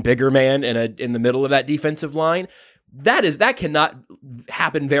even bigger man in the middle of that defensive line. That cannot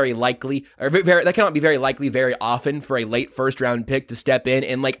happen very likely, or that cannot be very likely very often for a late first round pick to step in.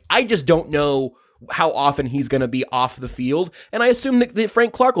 And like, I just don't know how often he's going to be off the field. And I assume that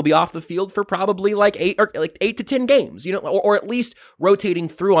Frank Clark will be off the field for probably like 8 to 10 games, you know, or at least rotating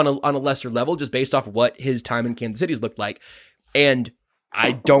through on a lesser level, just based off of what his time in Kansas City's looked like. And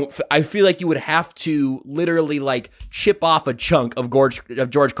I feel like you would have to literally like chip off a chunk of George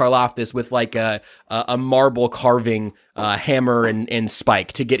Karlaftis with like a marble carving hammer and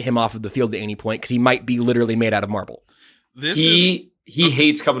spike to get him off of the field at any point, because he might be literally made out of marble. He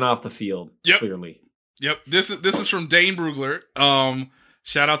hates coming off the field. Yep. Clearly. Yep. This is from Dane Brugler.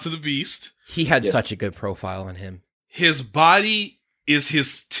 Shout out to the Beast. He had such a good profile on him. His body is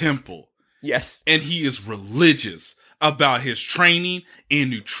his temple. Yes. And he is religious about his training and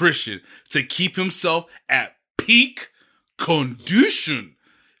nutrition to keep himself at peak condition.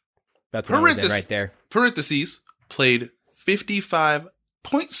 That's what I was right there. Parentheses, played 55.6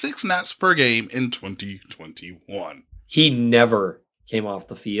 snaps per game in 2021. He never came off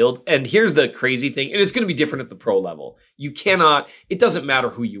the field. And here's the crazy thing, and it's going to be different at the pro level. You cannot, it doesn't matter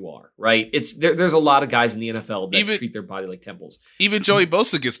who you are, right? It's there's a lot of guys in the NFL that treat their body like temples. Even Joey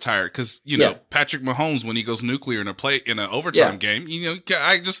Bosa gets tired because, you know, Patrick Mahomes, when he goes nuclear in an overtime game, you know,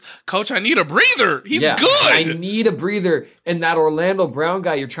 Coach, I need a breather. He's good. I need a breather. And that Orlando Brown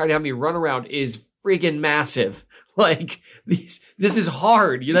guy you're trying to have me run around is friggin' massive. Like, this is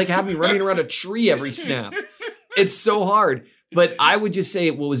hard. You like have me running around a tree every snap. It's so hard. But I would just say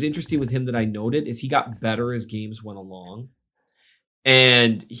what was interesting with him that I noted is he got better as games went along.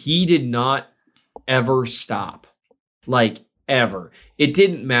 And he did not ever stop. Like, ever. It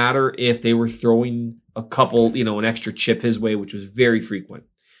didn't matter if they were throwing a couple, you know, an extra chip his way, which was very frequent.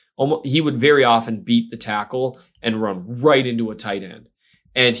 He would very often beat the tackle and run right into a tight end.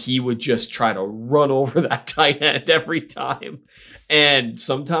 And he would just try to run over that tight end every time. And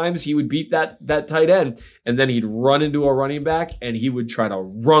sometimes he would beat that tight end. And then he'd run into a running back and he would try to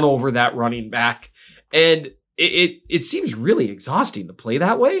run over that running back. And it seems really exhausting to play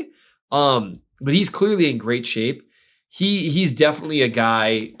that way. But he's clearly in great shape. He's definitely a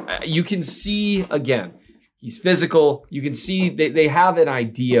guy you can see, again, he's physical. You can see they have an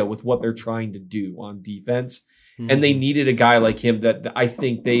idea with what they're trying to do on defense. And they needed a guy like him that I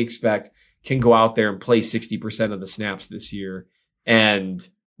think they expect can go out there and play 60% of the snaps this year and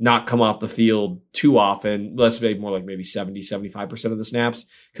not come off the field too often. Let's say more like maybe 70, 75% of the snaps.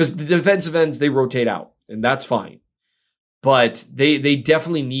 Because the defensive ends, they rotate out, and that's fine. But they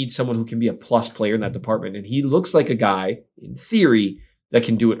definitely need someone who can be a plus player in that department. And he looks like a guy, in theory, that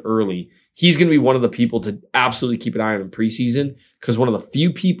can do it early. He's going to be one of the people to absolutely keep an eye on in preseason, because one of the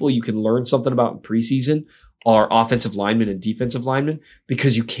few people you can learn something about in preseason are offensive linemen and defensive linemen,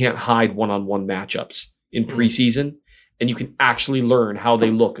 because you can't hide one-on-one matchups in preseason, and you can actually learn how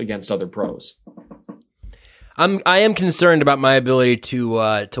they look against other pros. I am concerned about my ability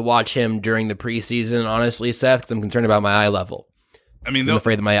to watch him during the preseason, honestly, Seth, because I'm concerned about my eye level. I mean, I'm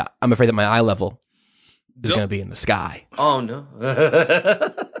afraid that my eye level is going to be in the sky. Oh no!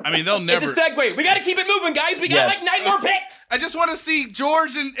 I mean, they'll never. It's a segue. We got to keep it moving, guys. We got like 9 more picks. I just want to see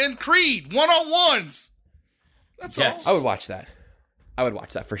George and Creed one-on-ones. That's all. I would watch that. I would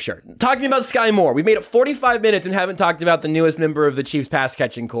watch that for sure. Talk to me about Sky Moore. We made it 45 minutes and haven't talked about the newest member of the Chiefs pass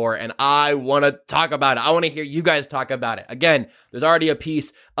catching core, and I want to talk about it. I want to hear you guys talk about it. Again, there's already a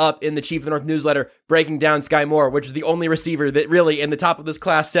piece up in the Chief of the North newsletter breaking down Sky Moore, which is the only receiver that really, in the top of this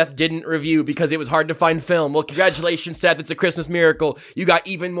class, Seth didn't review because it was hard to find film. Well, congratulations, Seth. It's a Christmas miracle. You got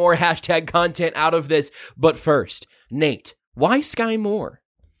even more hashtag content out of this. But first, Nate, why Sky Moore?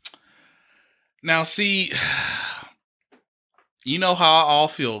 Now, see... You know how I all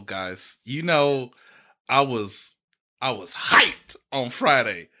feel, guys. You know, I was hyped on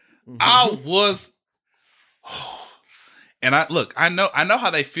Friday. I was, and I know how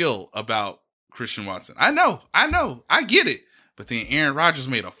they feel about Christian Watson. I know, I get it. But then Aaron Rodgers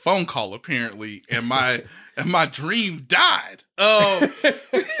made a phone call apparently, and my dream died.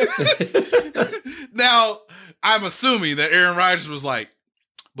 Now I'm assuming that Aaron Rodgers was like,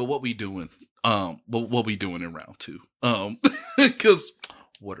 "But what we doing? What we doing in round 2? Because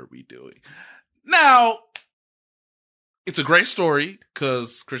what are we doing now?" It's a great story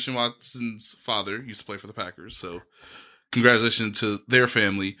because Christian Watson's father used to play for the Packers, so congratulations to their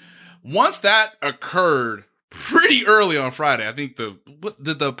family. Once that occurred pretty early on Friday, I think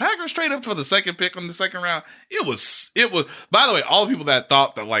did the Packers trade up for the second pick on the second round? It was. By the way, all the people that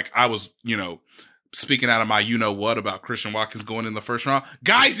thought that like I was, speaking out of my what about Christian Watkins going in the first round,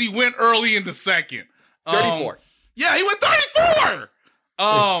 guys, he went early in the second. 34. Yeah, he went 34.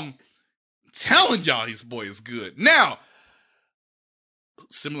 Telling y'all his boy is good. Now,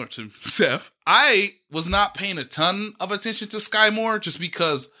 similar to Seth, I was not paying a ton of attention to Sky Moore just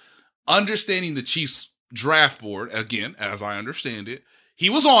because understanding the Chiefs draft board, again, as I understand it, he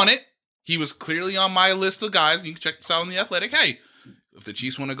was on it. He was clearly on my list of guys. You can check this out on The Athletic. Hey, if the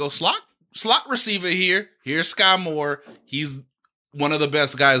Chiefs want to go slot receiver here, here's Sky Moore. He's one of the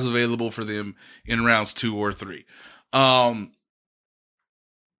best guys available for them in rounds 2 or 3.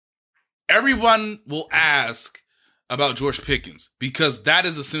 Everyone will ask about George Pickens because that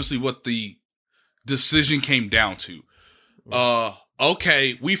is essentially what the decision came down to.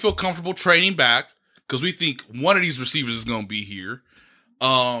 Okay, we feel comfortable trading back because we think one of these receivers is going to be here.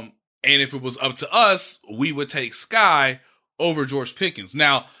 And if it was up to us, we would take Sky over George Pickens.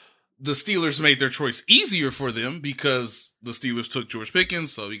 Now, the Steelers made their choice easier for them because the Steelers took George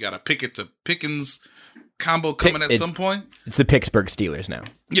Pickens, so you got a Pickett to Pickens combo coming at some point. It's the Pittsburgh Steelers now.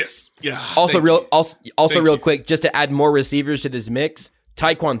 Yes, yeah. Also, real quick, just to add more receivers to this mix,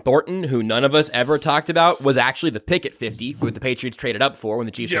 Tyquan Thornton, who none of us ever talked about, was actually the pick at 50, who the Patriots traded up for when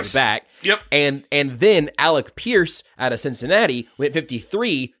the Chiefs traded back. Yep. And then Alec Pierce out of Cincinnati went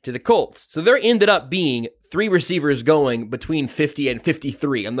 53 to the Colts. So there ended up being 3 receivers going between 50 and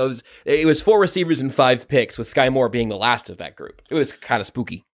 53. And it was 4 receivers and 5 picks, with Sky Moore being the last of that group. It was kind of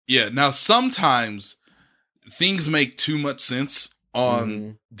spooky. Yeah. Now, sometimes things make too much sense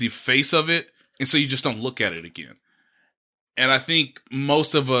on the face of it, and so you just don't look at it again. And I think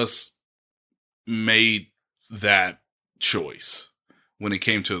most of us made that choice when it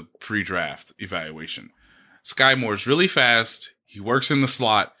came to pre-draft evaluation. Sky Moore is really fast. He works in the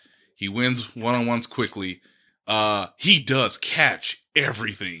slot. He wins one-on-ones quickly. He does catch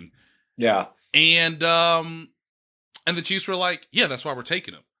everything. Yeah. And the Chiefs were like, yeah, that's why we're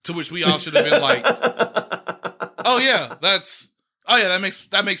taking him. To which we all should have been like,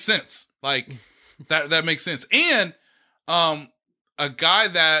 that makes sense. Like that makes sense. And a guy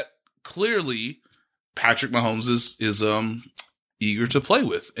that clearly Patrick Mahomes is eager to play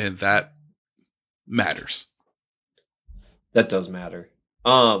with, and that matters. That does matter.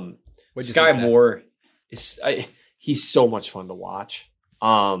 Sky Moore he's so much fun to watch.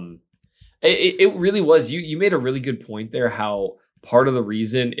 It really was. You made a really good point there, how part of the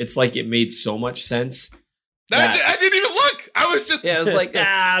reason it's like it made so much sense. I didn't even look. I was just... Yeah, I was like,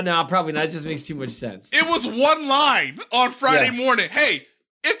 no, probably not. It just makes too much sense. It was one line on Friday morning. Hey,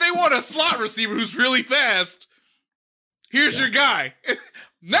 if they want a slot receiver who's really fast, here's your guy.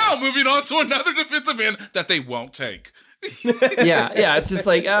 Now moving on to another defensive end that they won't take. Yeah. It's just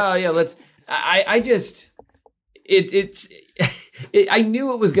like, let's... I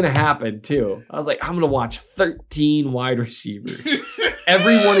knew it was going to happen too. I was like, I'm going to watch 13 wide receivers.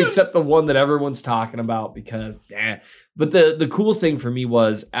 Everyone except the one that everyone's talking about because, But the cool thing for me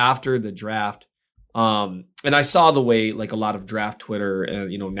was after the draft, and I saw the way like a lot of draft Twitter and,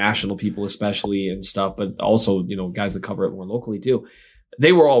 national people especially and stuff, but also, guys that cover it more locally too.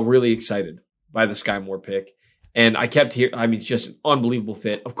 They were all really excited by the Sky Moore pick. And I kept hearing, it's just an unbelievable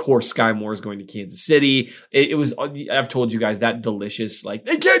fit. Of course, Sky Moore is going to Kansas City. It was, I've told you guys, that delicious, like,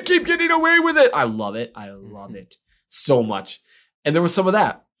 they can't keep getting away with it. I love it. I love it so much. And there was some of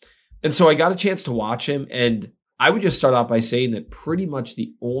that. And so I got a chance to watch him, and I would just start out by saying that pretty much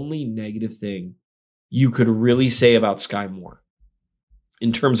the only negative thing you could really say about Sky Moore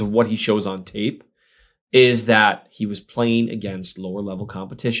in terms of what he shows on tape is that he was playing against lower level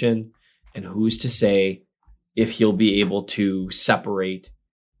competition, and who's to say if he'll be able to separate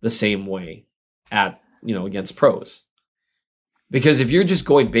the same way against pros. Because if you're just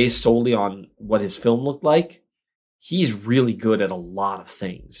going based solely on what his film looked like, he's really good at a lot of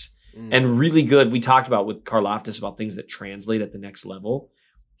things. And really good, we talked about with Karlaftis about things that translate at the next level.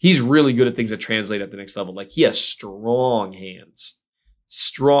 He's really good at things that translate at the next level. Like, he has strong hands,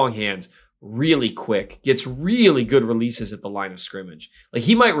 really quick, gets really good releases at the line of scrimmage. Like,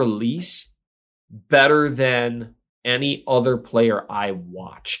 he might release better than any other player I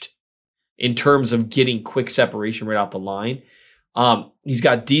watched in terms of getting quick separation right off the line. He's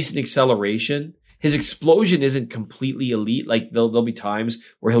got decent acceleration. His explosion isn't completely elite. Like, there'll be times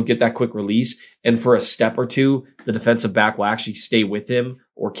where he'll get that quick release, and for a step or two, the defensive back will actually stay with him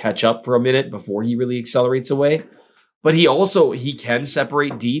or catch up for a minute before he really accelerates away. But he can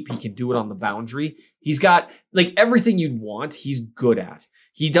separate deep. He can do it on the boundary. He's got like everything you'd want. He's good at.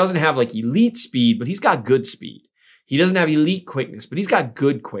 He doesn't have like elite speed, but he's got good speed. He doesn't have elite quickness, but he's got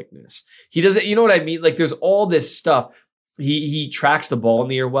good quickness. He doesn't, you know what I mean? Like, there's all this stuff. He tracks the ball in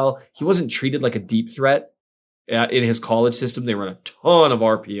the air well. He wasn't treated like a deep threat in his college system. They run a ton of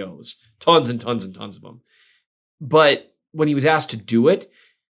RPOs, tons and tons and tons of them. But when he was asked to do it,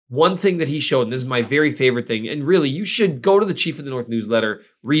 one thing that he showed, and this is my very favorite thing, and really, you should go to the Chief of the North newsletter,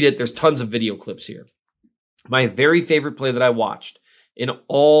 read it. There's tons of video clips here. My very favorite play that I watched in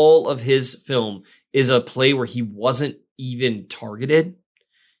all of his film is a play where he wasn't even targeted.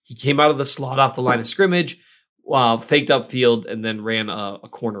 He came out of the slot off the line of scrimmage, faked upfield, and then ran a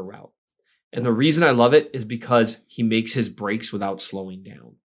corner route. And the reason I love it is because he makes his breaks without slowing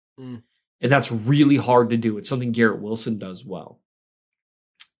down. And that's really hard to do. It's something Garrett Wilson does well.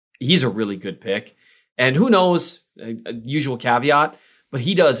 He's a really good pick. And who knows, usual caveat, but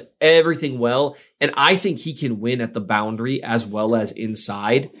he does everything well. And I think he can win at the boundary as well as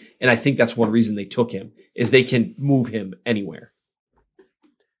inside. And I think that's one reason they took him, is they can move him anywhere.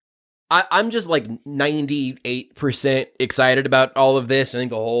 I'm just like 98% excited about all of this. I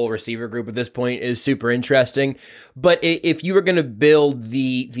think the whole receiver group at this point is super interesting. But if you were going to build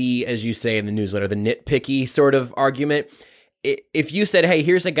the, as you say in the newsletter, the nitpicky sort of argument, if you said, hey,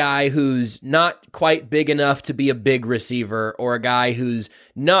 here's a guy who's not quite big enough to be a big receiver, or a guy who's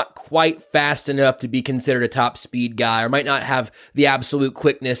not quite fast enough to be considered a top speed guy, or might not have the absolute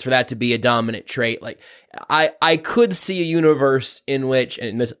quickness for that to be a dominant trait, like I could see a universe in which,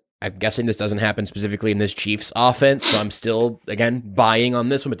 and this, I'm guessing this doesn't happen specifically in this Chiefs offense, so I'm still, again, buying on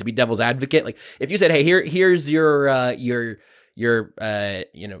this one, but to be devil's advocate, like if you said, hey, here's your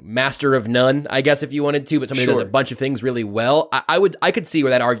master of none, I guess, if you wanted to, but somebody who does a bunch of things really well, I could see where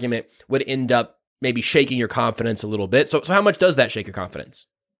that argument would end up maybe shaking your confidence a little bit. So how much does that shake your confidence?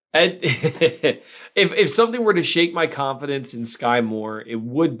 And if something were to shake my confidence in Sky Moore, it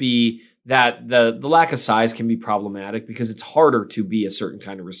would be that the lack of size can be problematic, because it's harder to be a certain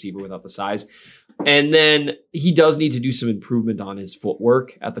kind of receiver without the size. And then he does need to do some improvement on his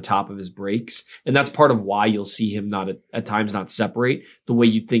footwork at the top of his breaks. And that's part of why you'll see him at times not separate the way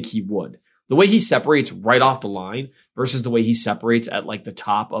you'd think he would. The way he separates right off the line versus the way he separates at like the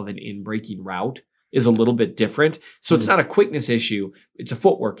top of an in-breaking route is a little bit different. So it's not a quickness issue. It's a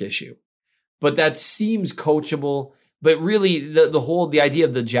footwork issue. But that seems coachable. But really, the idea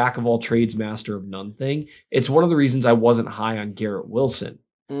of the jack of all trades, master of none thing, it's one of the reasons I wasn't high on Garrett Wilson.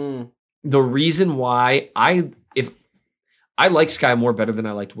 The reason why I like Sky Moore better than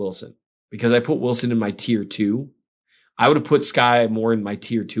I liked Wilson, because I put Wilson in my tier 2. I would have put Sky Moore in my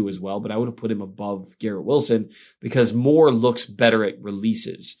tier 2 as well, but I would have put him above Garrett Wilson because Moore looks better at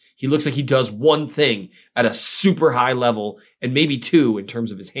releases. He looks like he does one thing at a super high level and maybe two in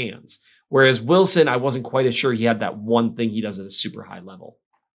terms of his hands. Whereas Wilson, I wasn't quite as sure he had that one thing he does at a super high level.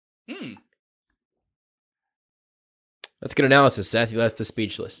 That's good analysis, Seth. You left us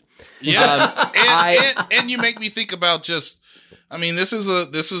speechless. Yeah, and you make me think about just. I mean, this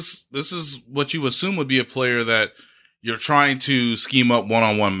is what you assume would be a player that you're trying to scheme up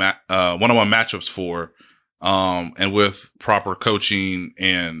one-on-one matchups for, and with proper coaching,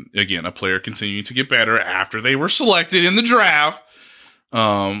 and again, a player continuing to get better after they were selected in the draft.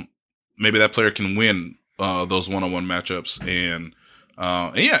 Maybe that player can win those one-on-one matchups, and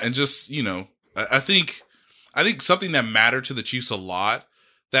just I think something that mattered to the Chiefs a lot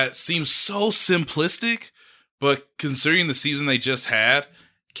that seems so simplistic, but considering the season they just had,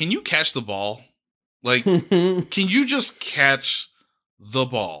 can you catch the ball? Like, can you just catch the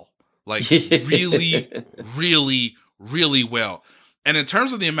ball? like really, really, really well. And in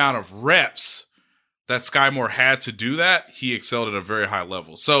terms of the amount of reps that Sky Moore had to do that, he excelled at a very high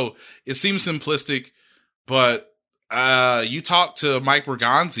level. So it seems simplistic, but you talk to Mike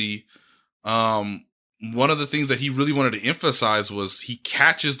Bergonzi, one of the things that he really wanted to emphasize was he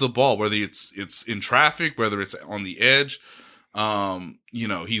catches the ball, whether it's in traffic, whether it's on the edge.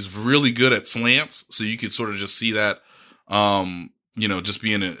 He's really good at slants, so you could sort of just see that, just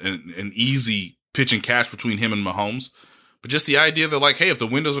being an easy pitch and catch between him and Mahomes. But just the idea that, like, hey, if the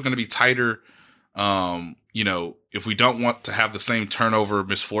windows are going to be tighter, if we don't want to have the same turnover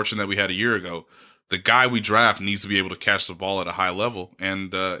misfortune that we had a year ago, the guy we draft needs to be able to catch the ball at a high level.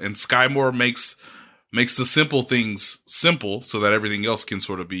 And Sky Moore makes the simple things simple so that everything else can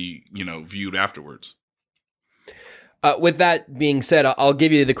sort of be, viewed afterwards. With that being said, I'll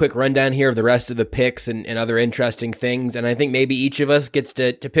give you the quick rundown here of the rest of the picks and other interesting things. And I think maybe each of us gets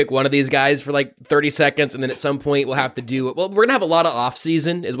to pick one of these guys for like 30 seconds. And then at some point we'll have to we're going to have a lot of off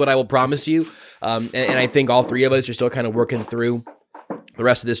season is what I will promise you. And I think all three of us are still kind of working through the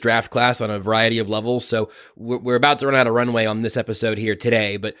rest of this draft class on a variety of levels. So we're about to run out of runway on this episode here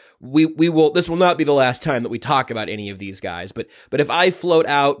today, but this will not be the last time that we talk about any of these guys. But if I float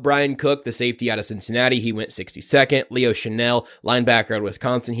out Brian Cook, the safety out of Cincinnati, he went 62nd. Leo Chanel, linebacker out of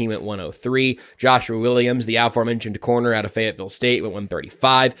Wisconsin, he went 103. Joshua Williams, the aforementioned corner out of Fayetteville State, went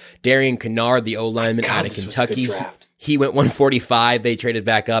 135. Darian Kennard, the O-lineman out of Kentucky, he went 145. They traded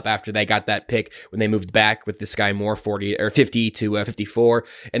back up after they got that pick when they moved back with the Sky Moore 50 to 54.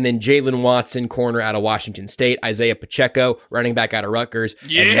 And then Jalen Watson, corner out of Washington State. Isaiah Pacheco, running back out of Rutgers.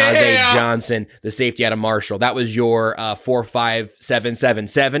 Yeah! And Najee Johnson, the safety out of Marshall. That was your 4, 5, 7, 7,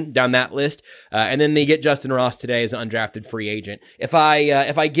 7 down that list. And then they get Justin Ross today as an undrafted free agent. If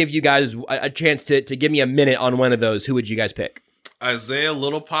I give you guys a chance to give me a minute on one of those, who would you guys pick? Isaiah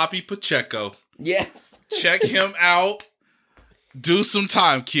Little Poppy Pacheco. Yes. Check him out. Do some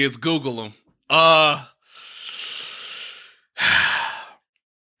time, kids. Google him.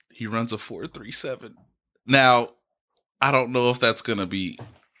 He runs a 4.37. Now, I don't know if that's going to be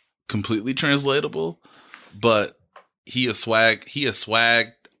completely translatable, but he is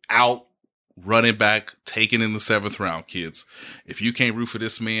swagged out running back taken in the 7th round, kids. If you can't root for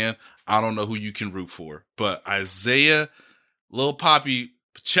this man, I don't know who you can root for. But Isaiah Lil Poppy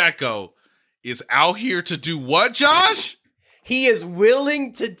Pacheco is out here to do what, Josh? He is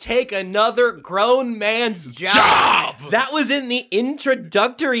willing to take another grown man's job. That was in the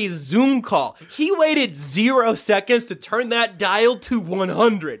introductory Zoom call. He waited 0 seconds to turn that dial to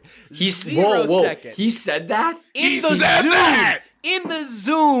 100. Whoa. Seconds. He said that? In the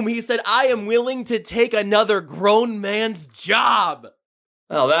Zoom, he said, I am willing to take another grown man's job.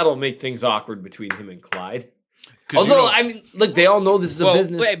 Well, that'll make things awkward between him and Clyde. Although, I mean, look, they all know this is a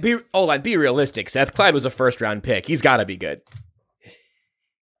business. Wait, be realistic, Seth. Clyde was a first-round pick. He's got to be good.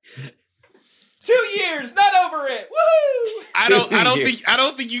 2 years, not over it. Woohoo! I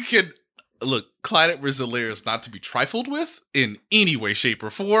don't think you can look. Clyde Edwards-Helaire is not to be trifled with in any way, shape, or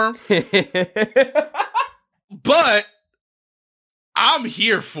form. But I'm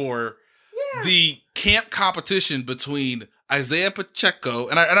here for the camp competition between Isaiah Pacheco,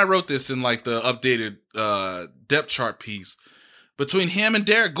 and I wrote this in like the updated depth chart piece, between him and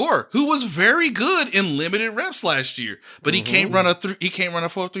Derek Gore, who was very good in limited reps last year, but he can't run a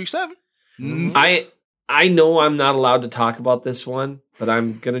 4.37. I know I'm not allowed to talk about this one, but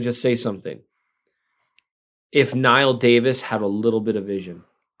I'm gonna just say something. If Niall Davis had a little bit of vision,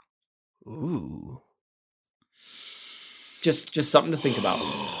 just something to think about,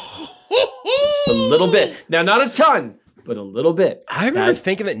 just a little bit. Now, not a ton, but a little bit. I remember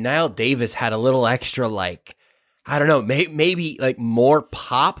thinking that Niall Davis had a little extra, like, I don't know, maybe like more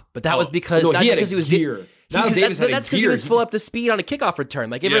pop, but that was because he was gear. That's because he was full up to speed on a kickoff return.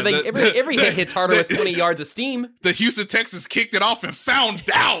 Like every hit hits harder with 20 yards of steam. The Houston Texans kicked it off and found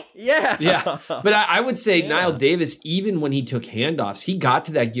out. Yeah. But I would say Niall Davis, even when he took handoffs, he got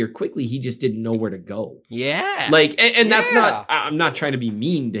to that gear quickly. He just didn't know where to go. Yeah. Like, and that's not, I'm not trying to be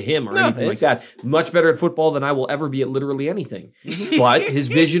mean to him or anything like that. Much better at football than I will ever be at literally anything. But his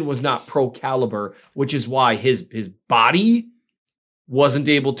vision was not pro caliber, which is why his body wasn't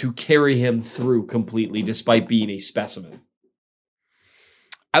able to carry him through completely despite being a specimen.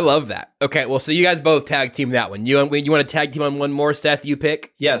 I love that. Okay, well, so you guys both tag team that one. You want to tag team on one more, Seth, you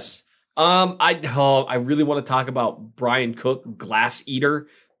pick? Yes. I really want to talk about Brian Cook, Glass Eater,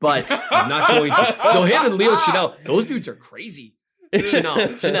 but I'm not going to. No, him and Leo Chanel, those dudes are crazy.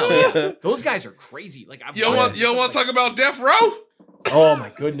 Chanel, yeah. Those guys are crazy. Like, you don't want to talk about Death Row? Oh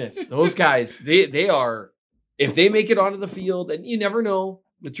my goodness. Those guys, they are... If they make it onto the field, and you never know,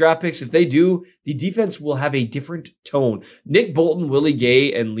 with draft picks. If they do, the defense will have a different tone. Nick Bolton, Willie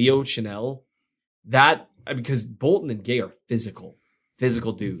Gay, and Leo Chenal, because Bolton and Gay are physical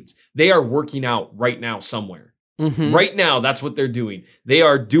dudes. They are working out right now somewhere. Mm-hmm. Right now, that's what they're doing. They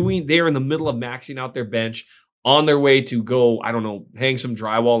are in the middle of maxing out their bench on their way to go, I don't know, hang some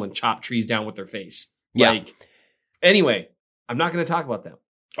drywall and chop trees down with their face. Yeah. Anyway, I'm not going to talk about them.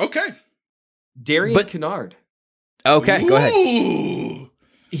 Okay. Darian Kennard. Okay, go ahead.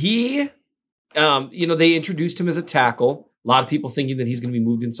 He, they introduced him as a tackle. A lot of people thinking that he's going to be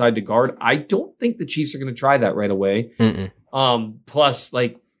moved inside to guard. I don't think the Chiefs are going to try that right away. Plus,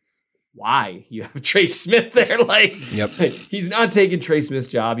 why? You have Trey Smith there. Yep. He's not taking Trey Smith's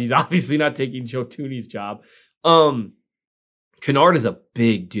job. He's obviously not taking Joe Tooney's job. Kennard is a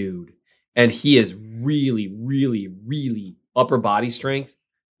big dude, and he is really, really, really upper body strength,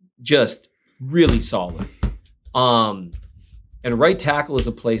 just really solid. And right tackle is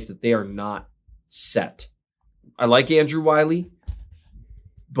a place that they are not set. I like Andrew Wiley,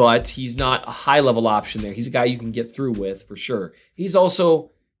 but he's not a high-level option there. He's a guy you can get through with for sure. He's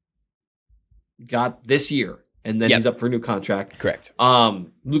also got this year, and then he's up for a new contract. Correct.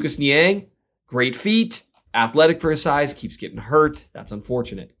 Lucas Niang, great feet, athletic for his size, keeps getting hurt. That's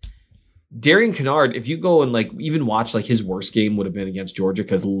unfortunate. Darian Kennard, if you go and even watch his worst game would have been against Georgia,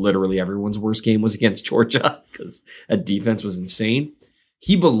 because literally everyone's worst game was against Georgia because that defense was insane.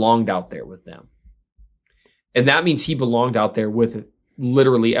 He belonged out there with them. And that means he belonged out there with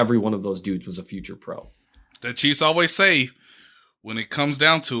literally every one of those dudes was a future pro. The Chiefs always say, when it comes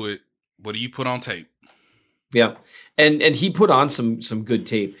down to it, what do you put on tape? Yeah. And he put on some good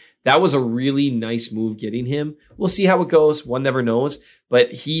tape. That was a really nice move getting him. We'll see how it goes. One never knows.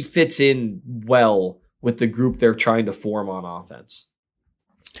 But he fits in well with the group they're trying to form on offense.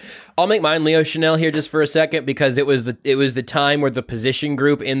 I'll make mine Leo Chenal here just for a second, because it was the time where the position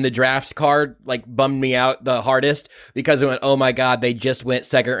group in the draft card bummed me out the hardest, because it went, oh my God, they just went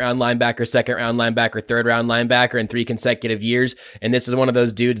second round linebacker, third round linebacker in 3 consecutive years. And this is one of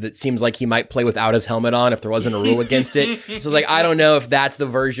those dudes that seems like he might play without his helmet on if there wasn't a rule against it. So it's I don't know if that's the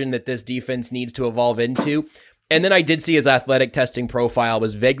version that this defense needs to evolve into. And then I did see his athletic testing profile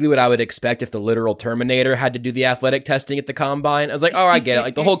was vaguely what I would expect if the literal Terminator had to do the athletic testing at the combine. I was like, oh, I get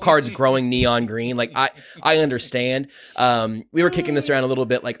it. The whole card's growing neon green. I understand. We were kicking this around a little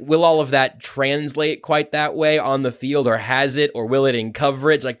bit. Will all of that translate quite that way on the field, or has it, or will it in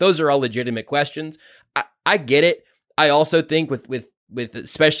coverage? Those are all legitimate questions. I get it. I also think with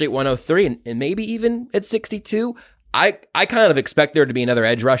especially at 103 and maybe even at 62, I kind of expect there to be another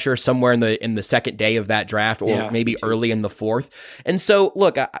edge rusher somewhere in the second day of that draft, or maybe early in the fourth. And so,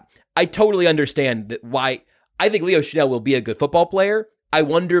 look, I totally understand why I think Leo Chenal will be a good football player. I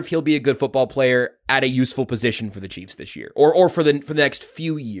wonder if he'll be a good football player at a useful position for the Chiefs this year, or for the next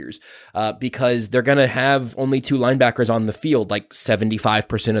few years, because they're going to have only 2 linebackers on the field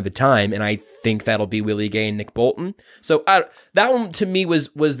 75% of the time, and I think that'll be Willie Gay and Nick Bolton. So that one to me was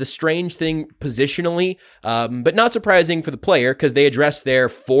the strange thing positionally, but not surprising for the player, because they addressed their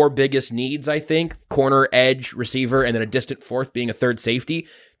 4 biggest needs, I think: corner, edge, receiver, and then a distant fourth being a third safety.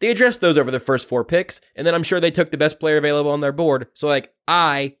 They addressed those over the first 4 picks, and then I'm sure they took the best player available on their board. So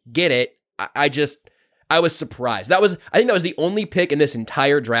I get it. I was surprised. I think that was the only pick in this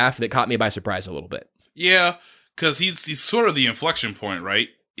entire draft that caught me by surprise a little bit. Yeah, because he's sort of the inflection point, right?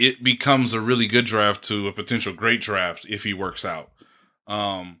 It becomes a really good draft to a potential great draft if he works out.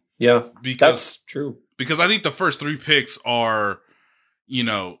 That's true. Because I think the first 3 picks are,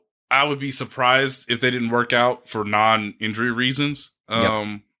 I would be surprised if they didn't work out for non-injury reasons.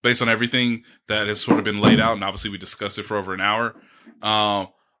 Based on everything that has sort of been laid out, and obviously we discussed it for over an hour.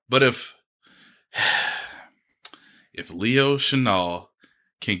 But if Leo Chenal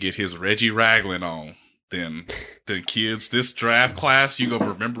can get his Reggie Ragland on, then kids, this draft class, you're going to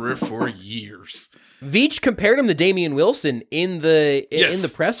remember it for years. Veach compared him to Damian Wilson in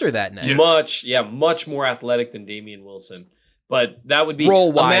the presser that night. Much more athletic than Damian Wilson. But that would be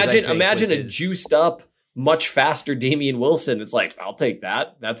role-wise, imagine a juiced up, much faster Damian Wilson. It's I'll take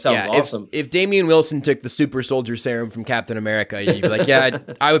that. That sounds awesome. If Damian Wilson took the super soldier serum from Captain America, you'd be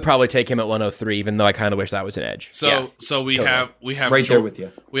I would probably take him at 103, even though I kind of wish that was an edge. So we have right there with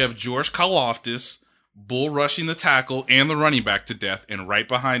you. We have George Karlaftis bull rushing the tackle and the running back to death, and right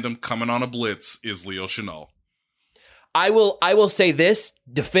behind him, coming on a blitz, is Leo Chenal. I will say this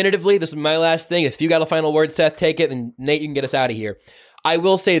definitively. This is my last thing. If you got a final word, Seth, take it, and Nate, you can get us out of here. I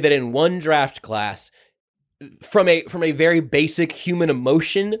will say that in one draft class, from a very basic human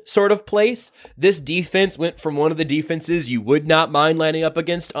emotion sort of place, this defense went from one of the defenses you would not mind lining up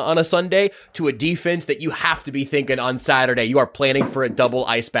against on a Sunday to a defense that you have to be thinking on Saturday you are planning for a double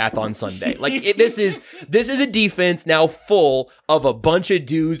ice bath on Sunday. This is a defense now full of a bunch of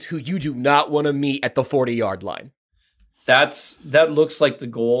dudes who you do not want to meet at the 40-yard line. That looks like the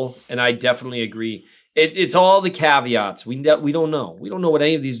goal, and I definitely agree. It's all the caveats. We don't know. We don't know what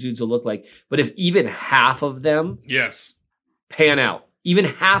any of these dudes will look like. But if even half of them pan out, even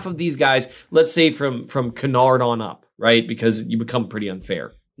half of these guys, let's say from Kennard on up, right? Because you become pretty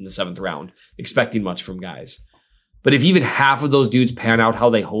unfair in the 7th round, expecting much from guys. But if even half of those dudes pan out how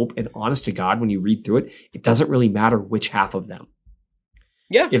they hope, and honest to God, when you read through it, it doesn't really matter which half of them.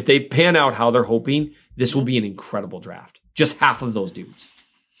 Yeah. If they pan out how they're hoping, this will be an incredible draft. Just half of those dudes.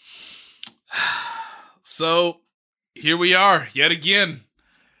 So here we are yet again.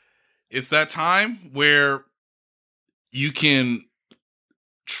 It's that time where you can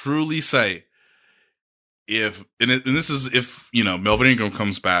truly say if Melvin Ingram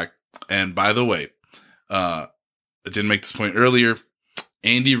comes back. And by the way, I didn't make this point earlier.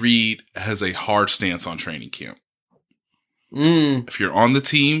 Andy Reid has a hard stance on training camp. If you're on the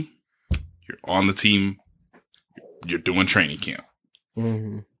team, you're on the team. You're doing training camp.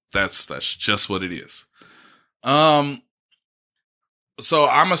 Mm-hmm. That's just what it is. So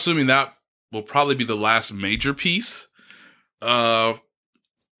I'm assuming that will probably be the last major piece between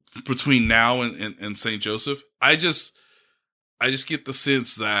now and St. Joseph. I just get the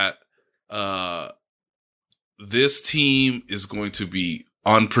sense that this team is going to be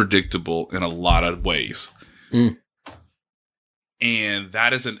unpredictable in a lot of ways. And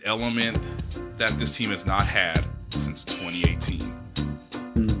that is an element that this team has not had since 2018.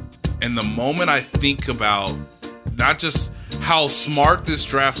 And the moment I think about not just how smart this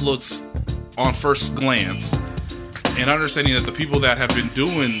draft looks on first glance, and understanding that the people that have been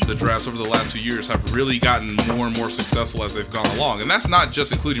doing the drafts over the last few years have really gotten more and more successful as they've gone along. And that's not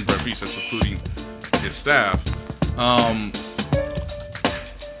just including Brett Veach, that's including his staff. I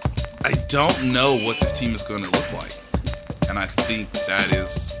don't know what this team is going to look like. And I think that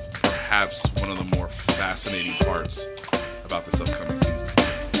is perhaps one of the more fascinating parts about this upcoming season.